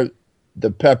there are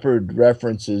the peppered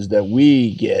references that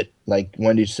we get, like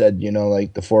Wendy said,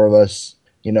 like the four of us,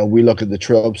 we look at the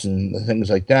tropes and things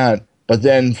like that. But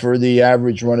then for the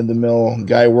average run-of-the-mill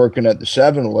guy working at the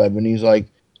 7-Eleven, he's like,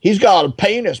 he's got a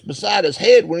penis beside his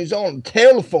head when he's on the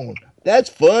telephone. That's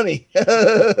funny.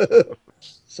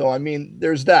 So I mean,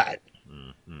 there's that.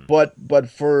 Mm-hmm. But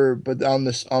on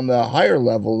the higher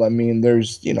level, I mean,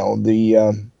 there's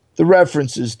the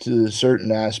references to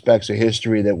certain aspects of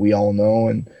history that we all know,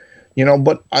 and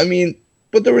but I mean,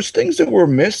 but there was things that were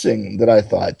missing that I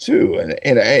thought too,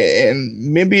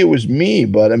 and maybe it was me,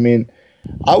 but I mean,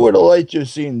 I would have liked to have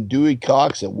seen Dewey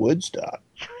Cox at Woodstock.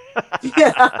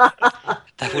 Yeah,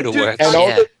 that would have worked. And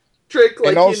yeah. Trick,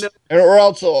 or else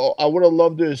I would have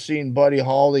loved to have seen Buddy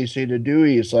Holly say to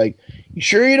Dewey, it's like, you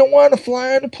sure you don't want to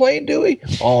fly on the plane, Dewey?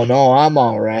 Oh no, I'm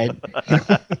all right.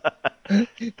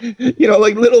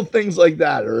 Like little things like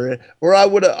that, or I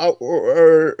would have,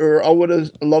 or I would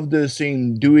have loved to have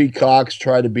seen Dewey Cox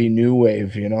try to be new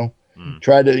wave,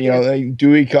 try to, like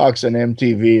Dewey Cox on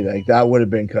MTV, like that would have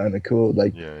been kind of cool.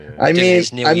 Like,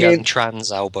 His Neil Young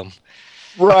Trans album.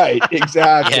 Right,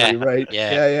 exactly, Yeah, right.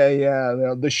 yeah.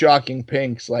 Yeah. The shocking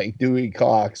pinks like Dewey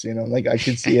Cox, like I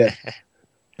could see it.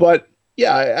 But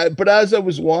yeah, but as I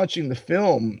was watching the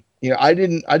film, I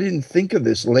didn't think of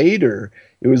this later.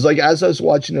 It was like as I was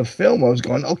watching the film, I was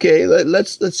going, okay,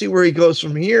 let's see where he goes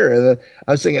from here. And then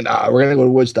I was thinking, we're gonna go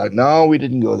to Woodstock. No, we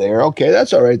didn't go there. Okay,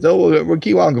 that's all right though. We'll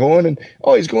keep on going. And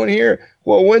he's going here.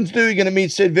 Well, when's Dewey gonna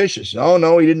meet Sid Vicious? Oh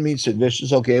no, he didn't meet Sid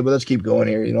Vicious. Okay, but let's keep going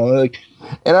here. And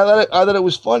I thought it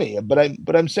was funny. But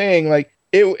I'm saying like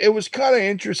it was kind of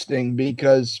interesting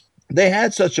because they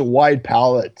had such a wide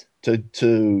palette to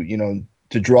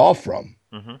draw from.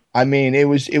 Mm-hmm. I mean, it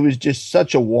was just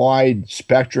such a wide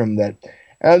spectrum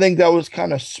and I think that was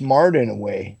kind of smart in a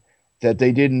way that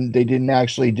they didn't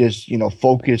actually just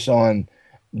focus on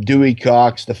Dewey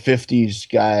Cox, the 50s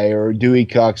guy, or Dewey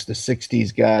Cox, the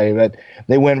 60s guy, but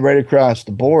they went right across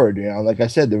the board. Like I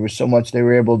said, there was so much they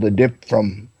were able to dip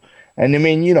from, and I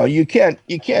mean, you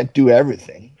can't do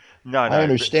everything. No, I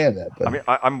understand that. But.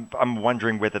 I mean, I'm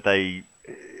wondering whether they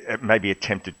maybe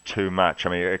attempted too much.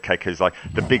 I mean, okay, because like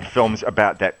the big films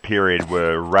about that period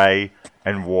were Ray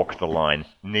and Walk the Line,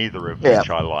 neither of which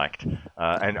I liked.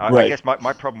 And I guess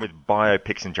my problem with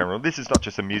biopics in general, this is not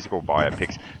just a musical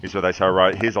biopics, is where they say,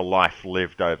 right, here's a life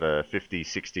lived over 50,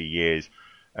 60 years,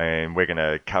 and we're going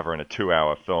to cover in a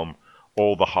 2-hour film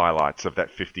all the highlights of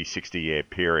that 50, 60-year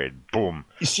period. Boom.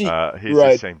 Here's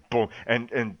the scene. Boom.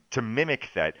 And to mimic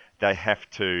that, they have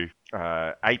to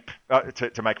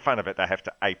to make fun of it, they have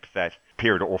to ape that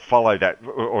period or follow that,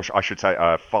 or I should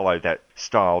say, follow that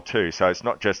style too. So it's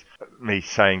not just me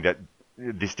saying that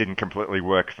this didn't completely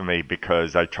work for me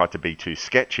because they tried to be too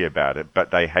sketchy about it,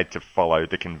 but they had to follow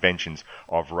the conventions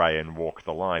of Ray and Walk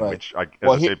the Line, which, as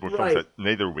I said, were films that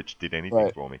neither of which did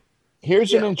anything for me.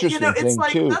 Here's an interesting it's thing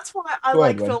like, too. That's why I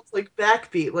like films like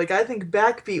Backbeat. Like I think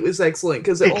Backbeat was excellent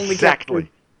because it only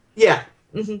yeah.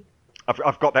 Mm-hmm.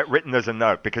 I've got that written as a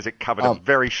note because it covered a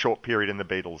very short period in the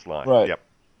Beatles' life. Right. Yep.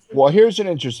 Well, here's an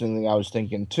interesting thing I was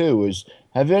thinking too: is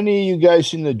have any of you guys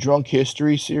seen the Drunk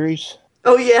History series?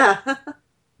 Oh yeah.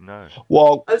 No.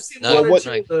 Well, I've seen one or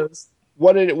two of those.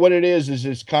 What it is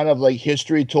it's kind of like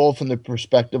history told from the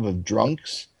perspective of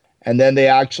drunks, and then they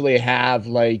actually have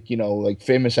like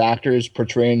famous actors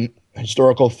portraying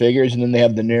historical figures, and then they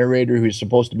have the narrator who's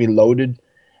supposed to be loaded,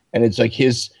 and it's like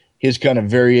his kind of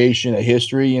variation of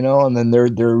history, and then they're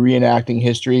reenacting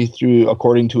history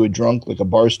according to a drunk, like a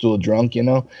barstool drunk,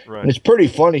 Right. And it's pretty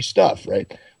funny stuff,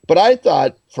 right? But I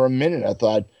thought for a minute,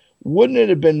 wouldn't it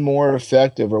have been more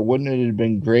effective, or wouldn't it have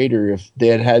been greater if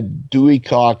they had Dewey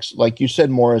Cox, like you said,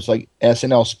 more as like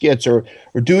SNL skits or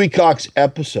Dewey Cox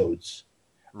episodes,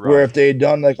 where if they had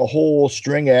done like a whole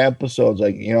string of episodes,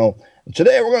 like,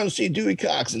 today we're going to see Dewey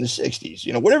Cox in the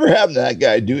 60s. Whatever happened to that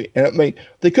guy, Dewey? And I mean,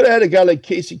 they could have had a guy like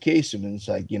Casey Kasem, and it's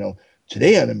like,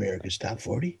 today on America's Top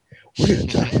 40, we're going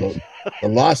to talk about the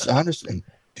lost honors and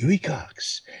Dewey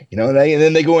Cox. And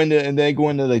then they go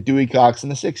into like Dewey Cox in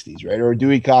the 60s, right? Or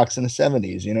Dewey Cox in the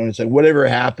 70s, and it's like whatever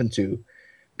happened to.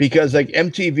 Because like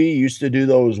MTV used to do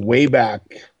those way back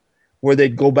where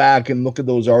they'd go back and look at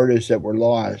those artists that were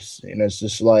lost. And it's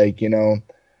just like,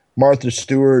 Martha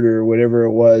Stewart or whatever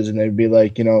it was, and they'd be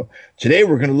like, today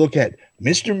we're going to look at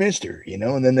Mr. Mister,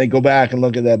 and then they go back and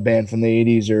look at that band from the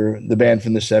 80s or the band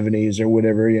from the 70s or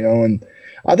whatever, and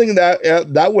I think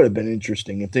that would have been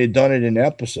interesting if they had done it in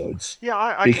episodes. Yeah,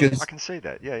 I can see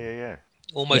that. Yeah.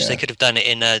 Almost they could have done it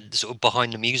in a sort of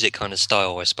behind the music kind of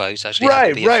style, I suppose. Actually,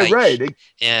 right.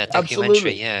 Yeah,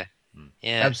 documentary, yeah.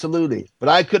 Absolutely. But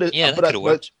I could have. Yeah, that could have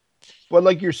worked. But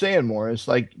like you're saying, more, it's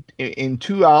like in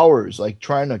 2 hours, like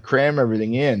trying to cram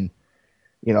everything in,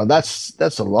 that's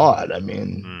a lot. I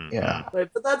mean, yeah. Right,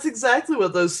 but that's exactly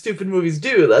what those stupid movies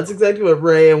do. That's exactly what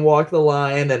Ray and Walk the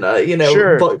Line and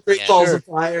Great Balls of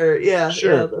Fire. Yeah,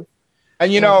 sure.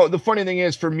 Yeah, and the funny thing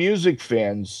is, for music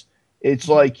fans, it's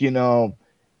like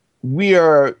we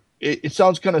are. It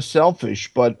sounds kind of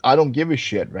selfish, but I don't give a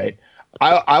shit, right?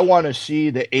 I want to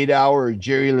see the 8-hour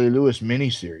Jerry Lee Lewis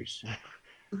miniseries.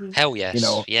 Hell yes.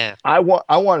 Yeah. I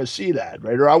want to see that,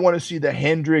 right? Or I want to see the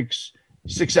Hendrix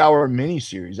 6-hour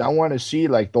miniseries. I want to see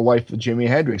like the life of Jimi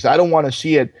Hendrix. I don't want to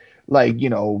see it like,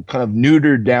 kind of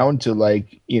neutered down to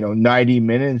like, 90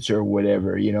 minutes or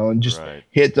whatever, and just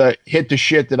hit the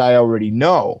shit that I already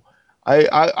know.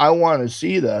 I want to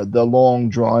see the long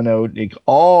drawn out, like,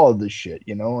 all the shit,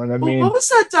 and I mean, what was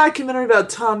that documentary about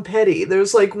Tom Petty? There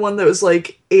was like one that was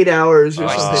like 8 hours or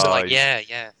something.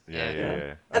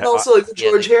 Yeah. And also like the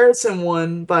George Harrison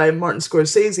one by Martin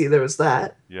Scorsese. There was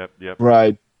that. Yep.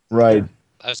 Right. I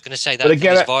was going to say that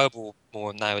is viable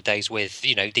more nowadays with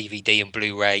DVD and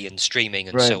Blu-ray and streaming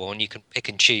and so on. You can pick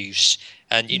and choose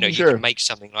And you know, you Sure. can make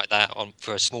something like that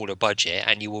for a smaller budget,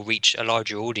 and you will reach a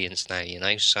larger audience now. You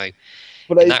know, so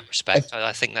But in that respect,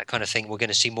 I think that kind of thing we're going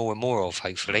to see more and more of,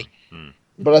 hopefully.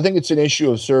 But I think it's an issue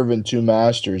of serving two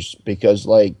masters because,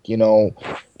 like, you know,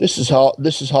 this is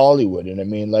Hollywood, and I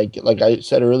mean, like I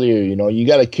said earlier, you know, you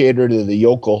got to cater to the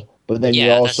yokel, but then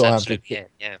you also have to,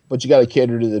 but you got to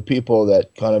cater to the people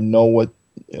that kind of know what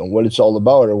it's all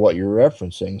about or what you're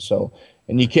referencing. So,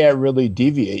 and you can't really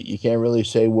deviate. You can't really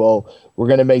say, well, we're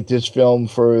going to make this film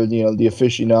for the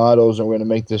aficionados, and we're going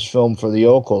to make this film for the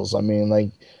yokels. I mean, like,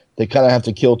 they kind of have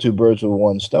to kill two birds with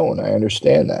one stone. I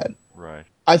understand that. Right.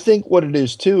 I think what it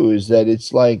is too is that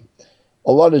it's like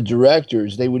a lot of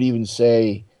directors, they would even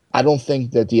say, I don't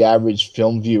think that the average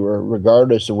film viewer,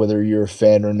 regardless of whether you're a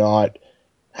fan or not,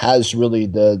 has really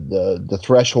the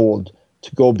threshold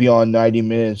to go beyond 90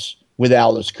 minutes with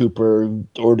Alice Cooper,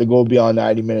 or to go beyond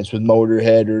 90 minutes with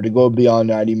Motorhead, or to go beyond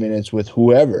 90 minutes with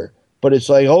whoever. But it's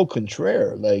like, au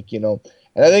contraire, like, and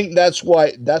I think that's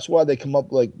why they come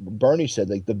up, like Bernie said,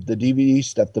 like the DVD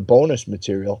stuff, the bonus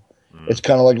material. It's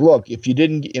kind of like, look, if you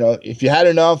didn't, if you had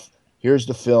enough, here's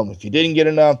the film. If you didn't get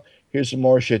enough, here's some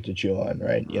more shit to chew on,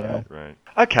 right? Right.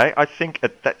 Okay, I think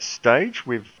at that stage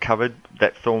we've covered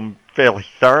that film fairly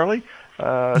thoroughly.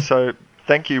 So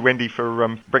thank you, Wendy,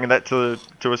 for bringing that to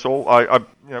us all. I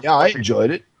enjoyed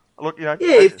it. Look, Yeah,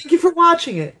 thank you for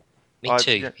watching it. Me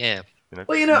too. Yeah.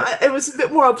 Well, it was a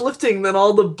bit more uplifting than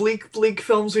all the bleak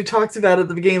films we talked about at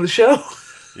the beginning of the show.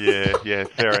 Yeah,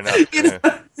 fair enough.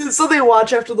 Something to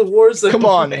watch after the war zone. Come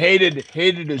on,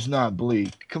 hated is not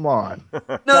bleak. Come on.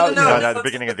 No, the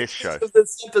beginning of this show.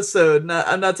 This episode.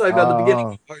 I'm not talking about the beginning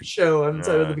of our show. I'm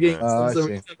talking about the beginning of the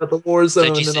talking about the war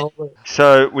zone and all that.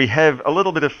 So we have a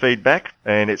little bit of feedback,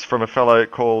 and it's from a fellow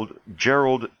called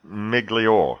Gerald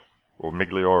Migliore, or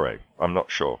Migliore. I'm not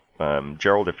sure.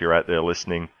 Gerald, if you're out there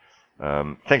listening,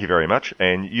 thank you very much.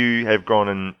 And you have gone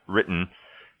and written,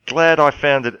 glad I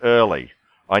found it early.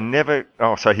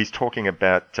 So he's talking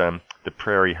about the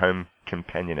Prairie Home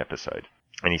Companion episode.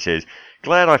 And he says,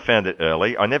 glad I found it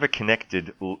early. I never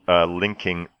connected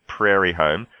linking Prairie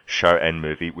Home, show and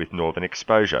movie, with Northern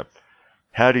Exposure.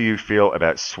 How do you feel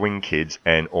about Swing Kids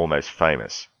and Almost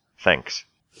Famous? Thanks.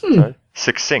 So,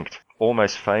 succinct.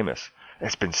 Almost Famous.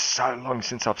 It's been so long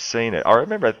since I've seen it. I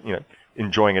remember,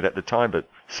 enjoying it at the time, but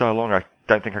so long I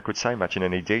don't think I could say much in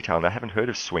any detail, and I haven't heard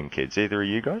of Swing Kids. Either of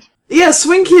you guys? Yeah,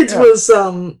 Swing Kids was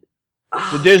the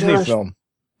Disney film.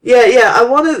 Yeah.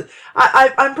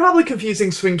 I'm probably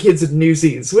confusing Swing Kids and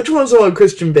Newsies. Which one was the one with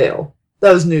Christian Bale?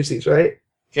 That was Newsies, right?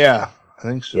 Yeah, I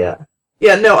think so.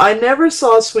 Yeah. No, I never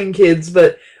saw Swing Kids,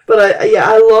 but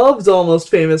I loved Almost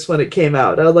Famous when it came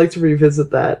out. I'd like to revisit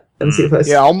that and see if I.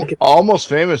 Almost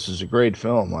Famous is a great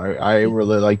film. I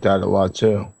really like that a lot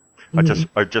too. I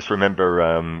just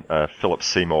remember Philip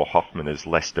Seymour Hoffman as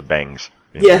Lester Bangs.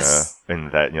 In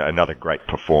that, another great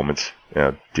performance.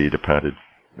 Dear departed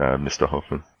Mr.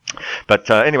 Hoffman. But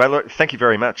anyway, look, thank you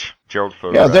very much, Gerald.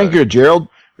 Thank you, Gerald.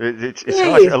 It's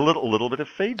nice, a little bit of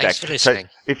feedback. Thanks for listening.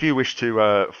 So if you wish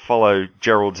to follow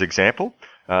Gerald's example,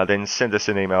 then send us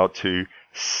an email to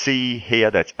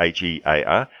seehere, that's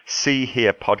H-E-A-R,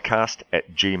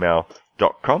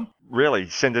 seeherepodcast@gmail.com. Really,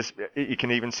 you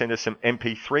can even send us some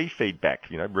MP3 feedback,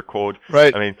 record.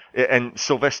 Right. I mean, and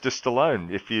Sylvester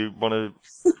Stallone, if you want to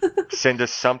send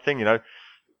us something, I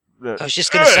was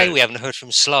just going to say we haven't heard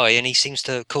from Sly, and he seems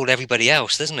to call everybody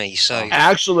else, doesn't he? So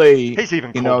actually, he's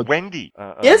even called Wendy.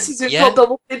 Yes, he's called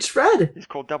Double Page Fred. He's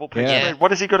called Double Page Fred.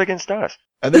 What has he got against us?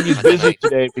 I think he's busy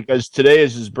today because today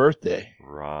is his birthday.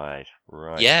 Right.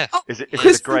 Yeah. Is it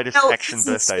the greatest action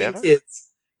birthday ever?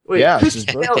 Wait, Yeah,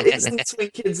 Christian Bale is in Swing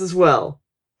Kids as well.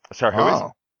 Sorry, who is?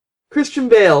 Christian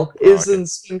Bale is in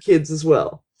Swing Kids as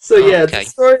well. So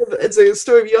it's a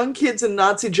story of young kids in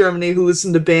Nazi Germany who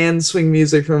listen to banned swing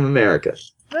music from America.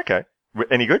 Okay.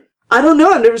 Any good? I don't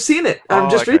know. I've never seen it. I'm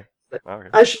just reading it.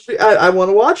 Okay. I want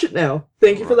to watch it now.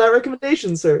 Thank you for that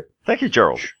recommendation, sir. Thank you,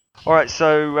 Gerald. All right,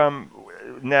 so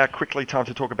now quickly time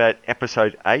to talk about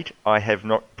episode 8. I have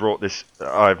not gone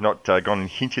and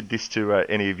hinted this to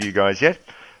any of you guys yet,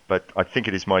 but I think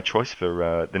it is my choice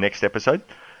for the next episode.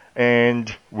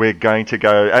 And we're going to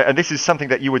go, and this is something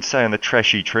that you would say on the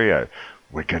Trashy Trio,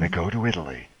 we're going to go to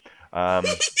Italy. Do I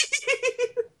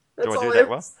do that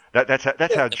well? That's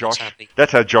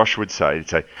how Josh would say. He'd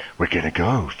say, we're going to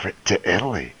go to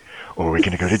Italy, or we're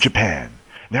going to go to Japan.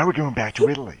 Now we're going back to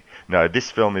Italy. No,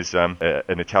 this film is an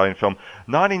Italian film,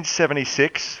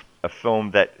 1976, a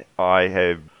film that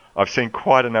I've seen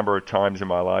quite a number of times in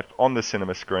my life on the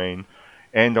cinema screen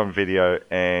and on video,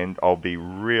 and I'll be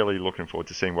really looking forward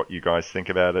to seeing what you guys think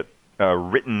about it.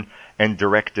 written and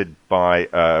directed by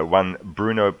one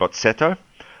Bruno Bozzetto,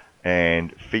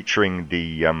 and featuring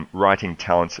the writing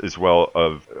talents as well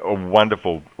of a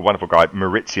wonderful guy,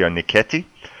 Maurizio Nichetti.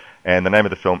 And the name of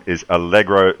the film is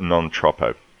Allegro non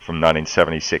troppo from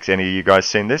 1976. Any of you guys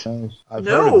seen this? No,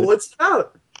 what's that?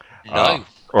 No.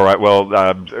 All right. Well,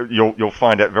 you'll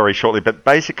find out very shortly. But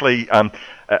basically,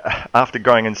 after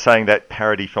going and saying that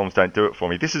parody films don't do it for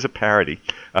me, this is a parody.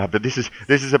 But this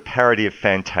is a parody of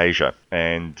Fantasia.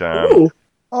 And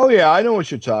oh yeah, I know what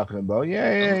you're talking about.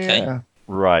 Yeah.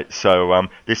 Right. So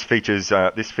this features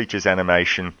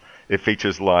animation. It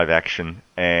features live action,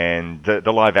 and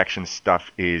the live action stuff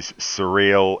is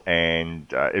surreal and,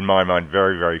 in my mind,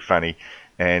 very, very funny.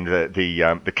 And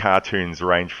the cartoons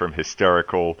range from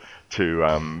hysterical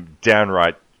to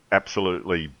downright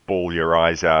absolutely bawl your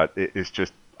eyes out. It's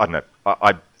just, I don't know.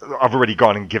 I've already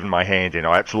gone and given my hand in.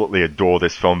 I absolutely adore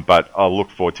this film, but I'll look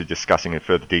forward to discussing in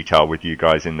further detail with you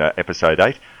guys in episode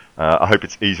 8. I hope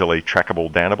it's easily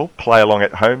trackable, downable. Play along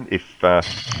at home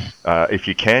if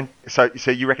you can. So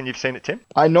you reckon you've seen it, Tim?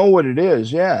 I know what it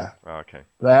is, yeah. Okay.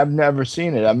 But I've never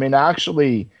seen it. I mean,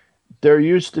 actually, there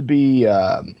used to be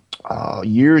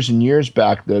years and years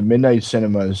back, the Midnight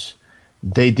Cinemas.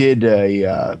 They did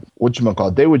a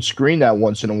whatchamacallit. They would screen that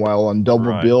once in a while on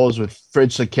double bills with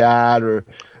Fritz the Cat, or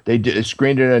they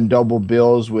screened it on double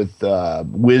bills with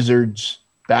Wizards.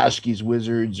 Basky's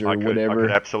Wizards or whatever. I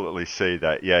could absolutely see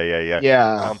that. Yeah.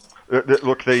 Yeah.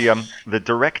 Look, the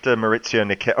director Maurizio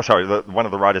Nichetti, one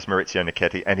of the writers Maurizio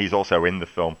Nichetti, and he's also in the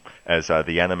film as the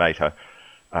animator.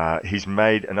 He's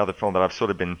made another film that I've sort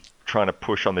of been trying to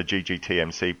push on the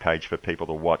GGTMC page for people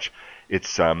to watch.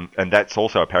 It's and that's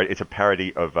also a parody. It's a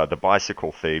parody of the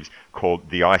Bicycle Thieves called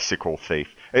The Icicle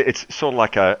Thief. It's sort of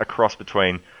like a cross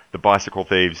between the Bicycle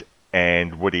Thieves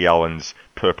and Woody Allen's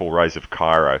Purple Rose of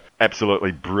Cairo.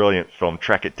 Absolutely brilliant film.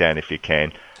 Track it down if you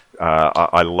can.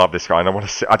 I love this guy, and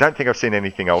I don't think I've seen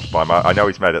anything else by him. I know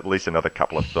he's made at least another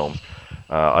couple of films.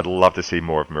 I'd love to see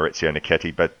more of Maurizio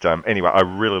Nichetti, but anyway, I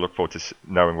really look forward to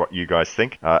knowing what you guys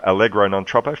think. Allegro non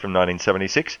troppo from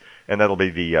 1976, and that'll be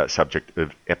the subject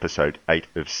of episode 8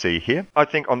 of See Here. I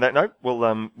think on that note,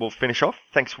 we'll finish off.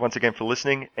 Thanks once again for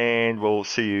listening, and we'll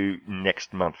see you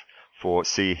next month for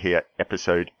See Here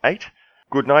episode 8.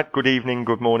 Good night, good evening,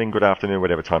 good morning, good afternoon,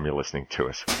 whatever time you're listening to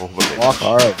us. All the best. Walk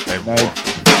hard.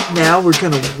 Now we're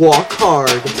gonna walk hard.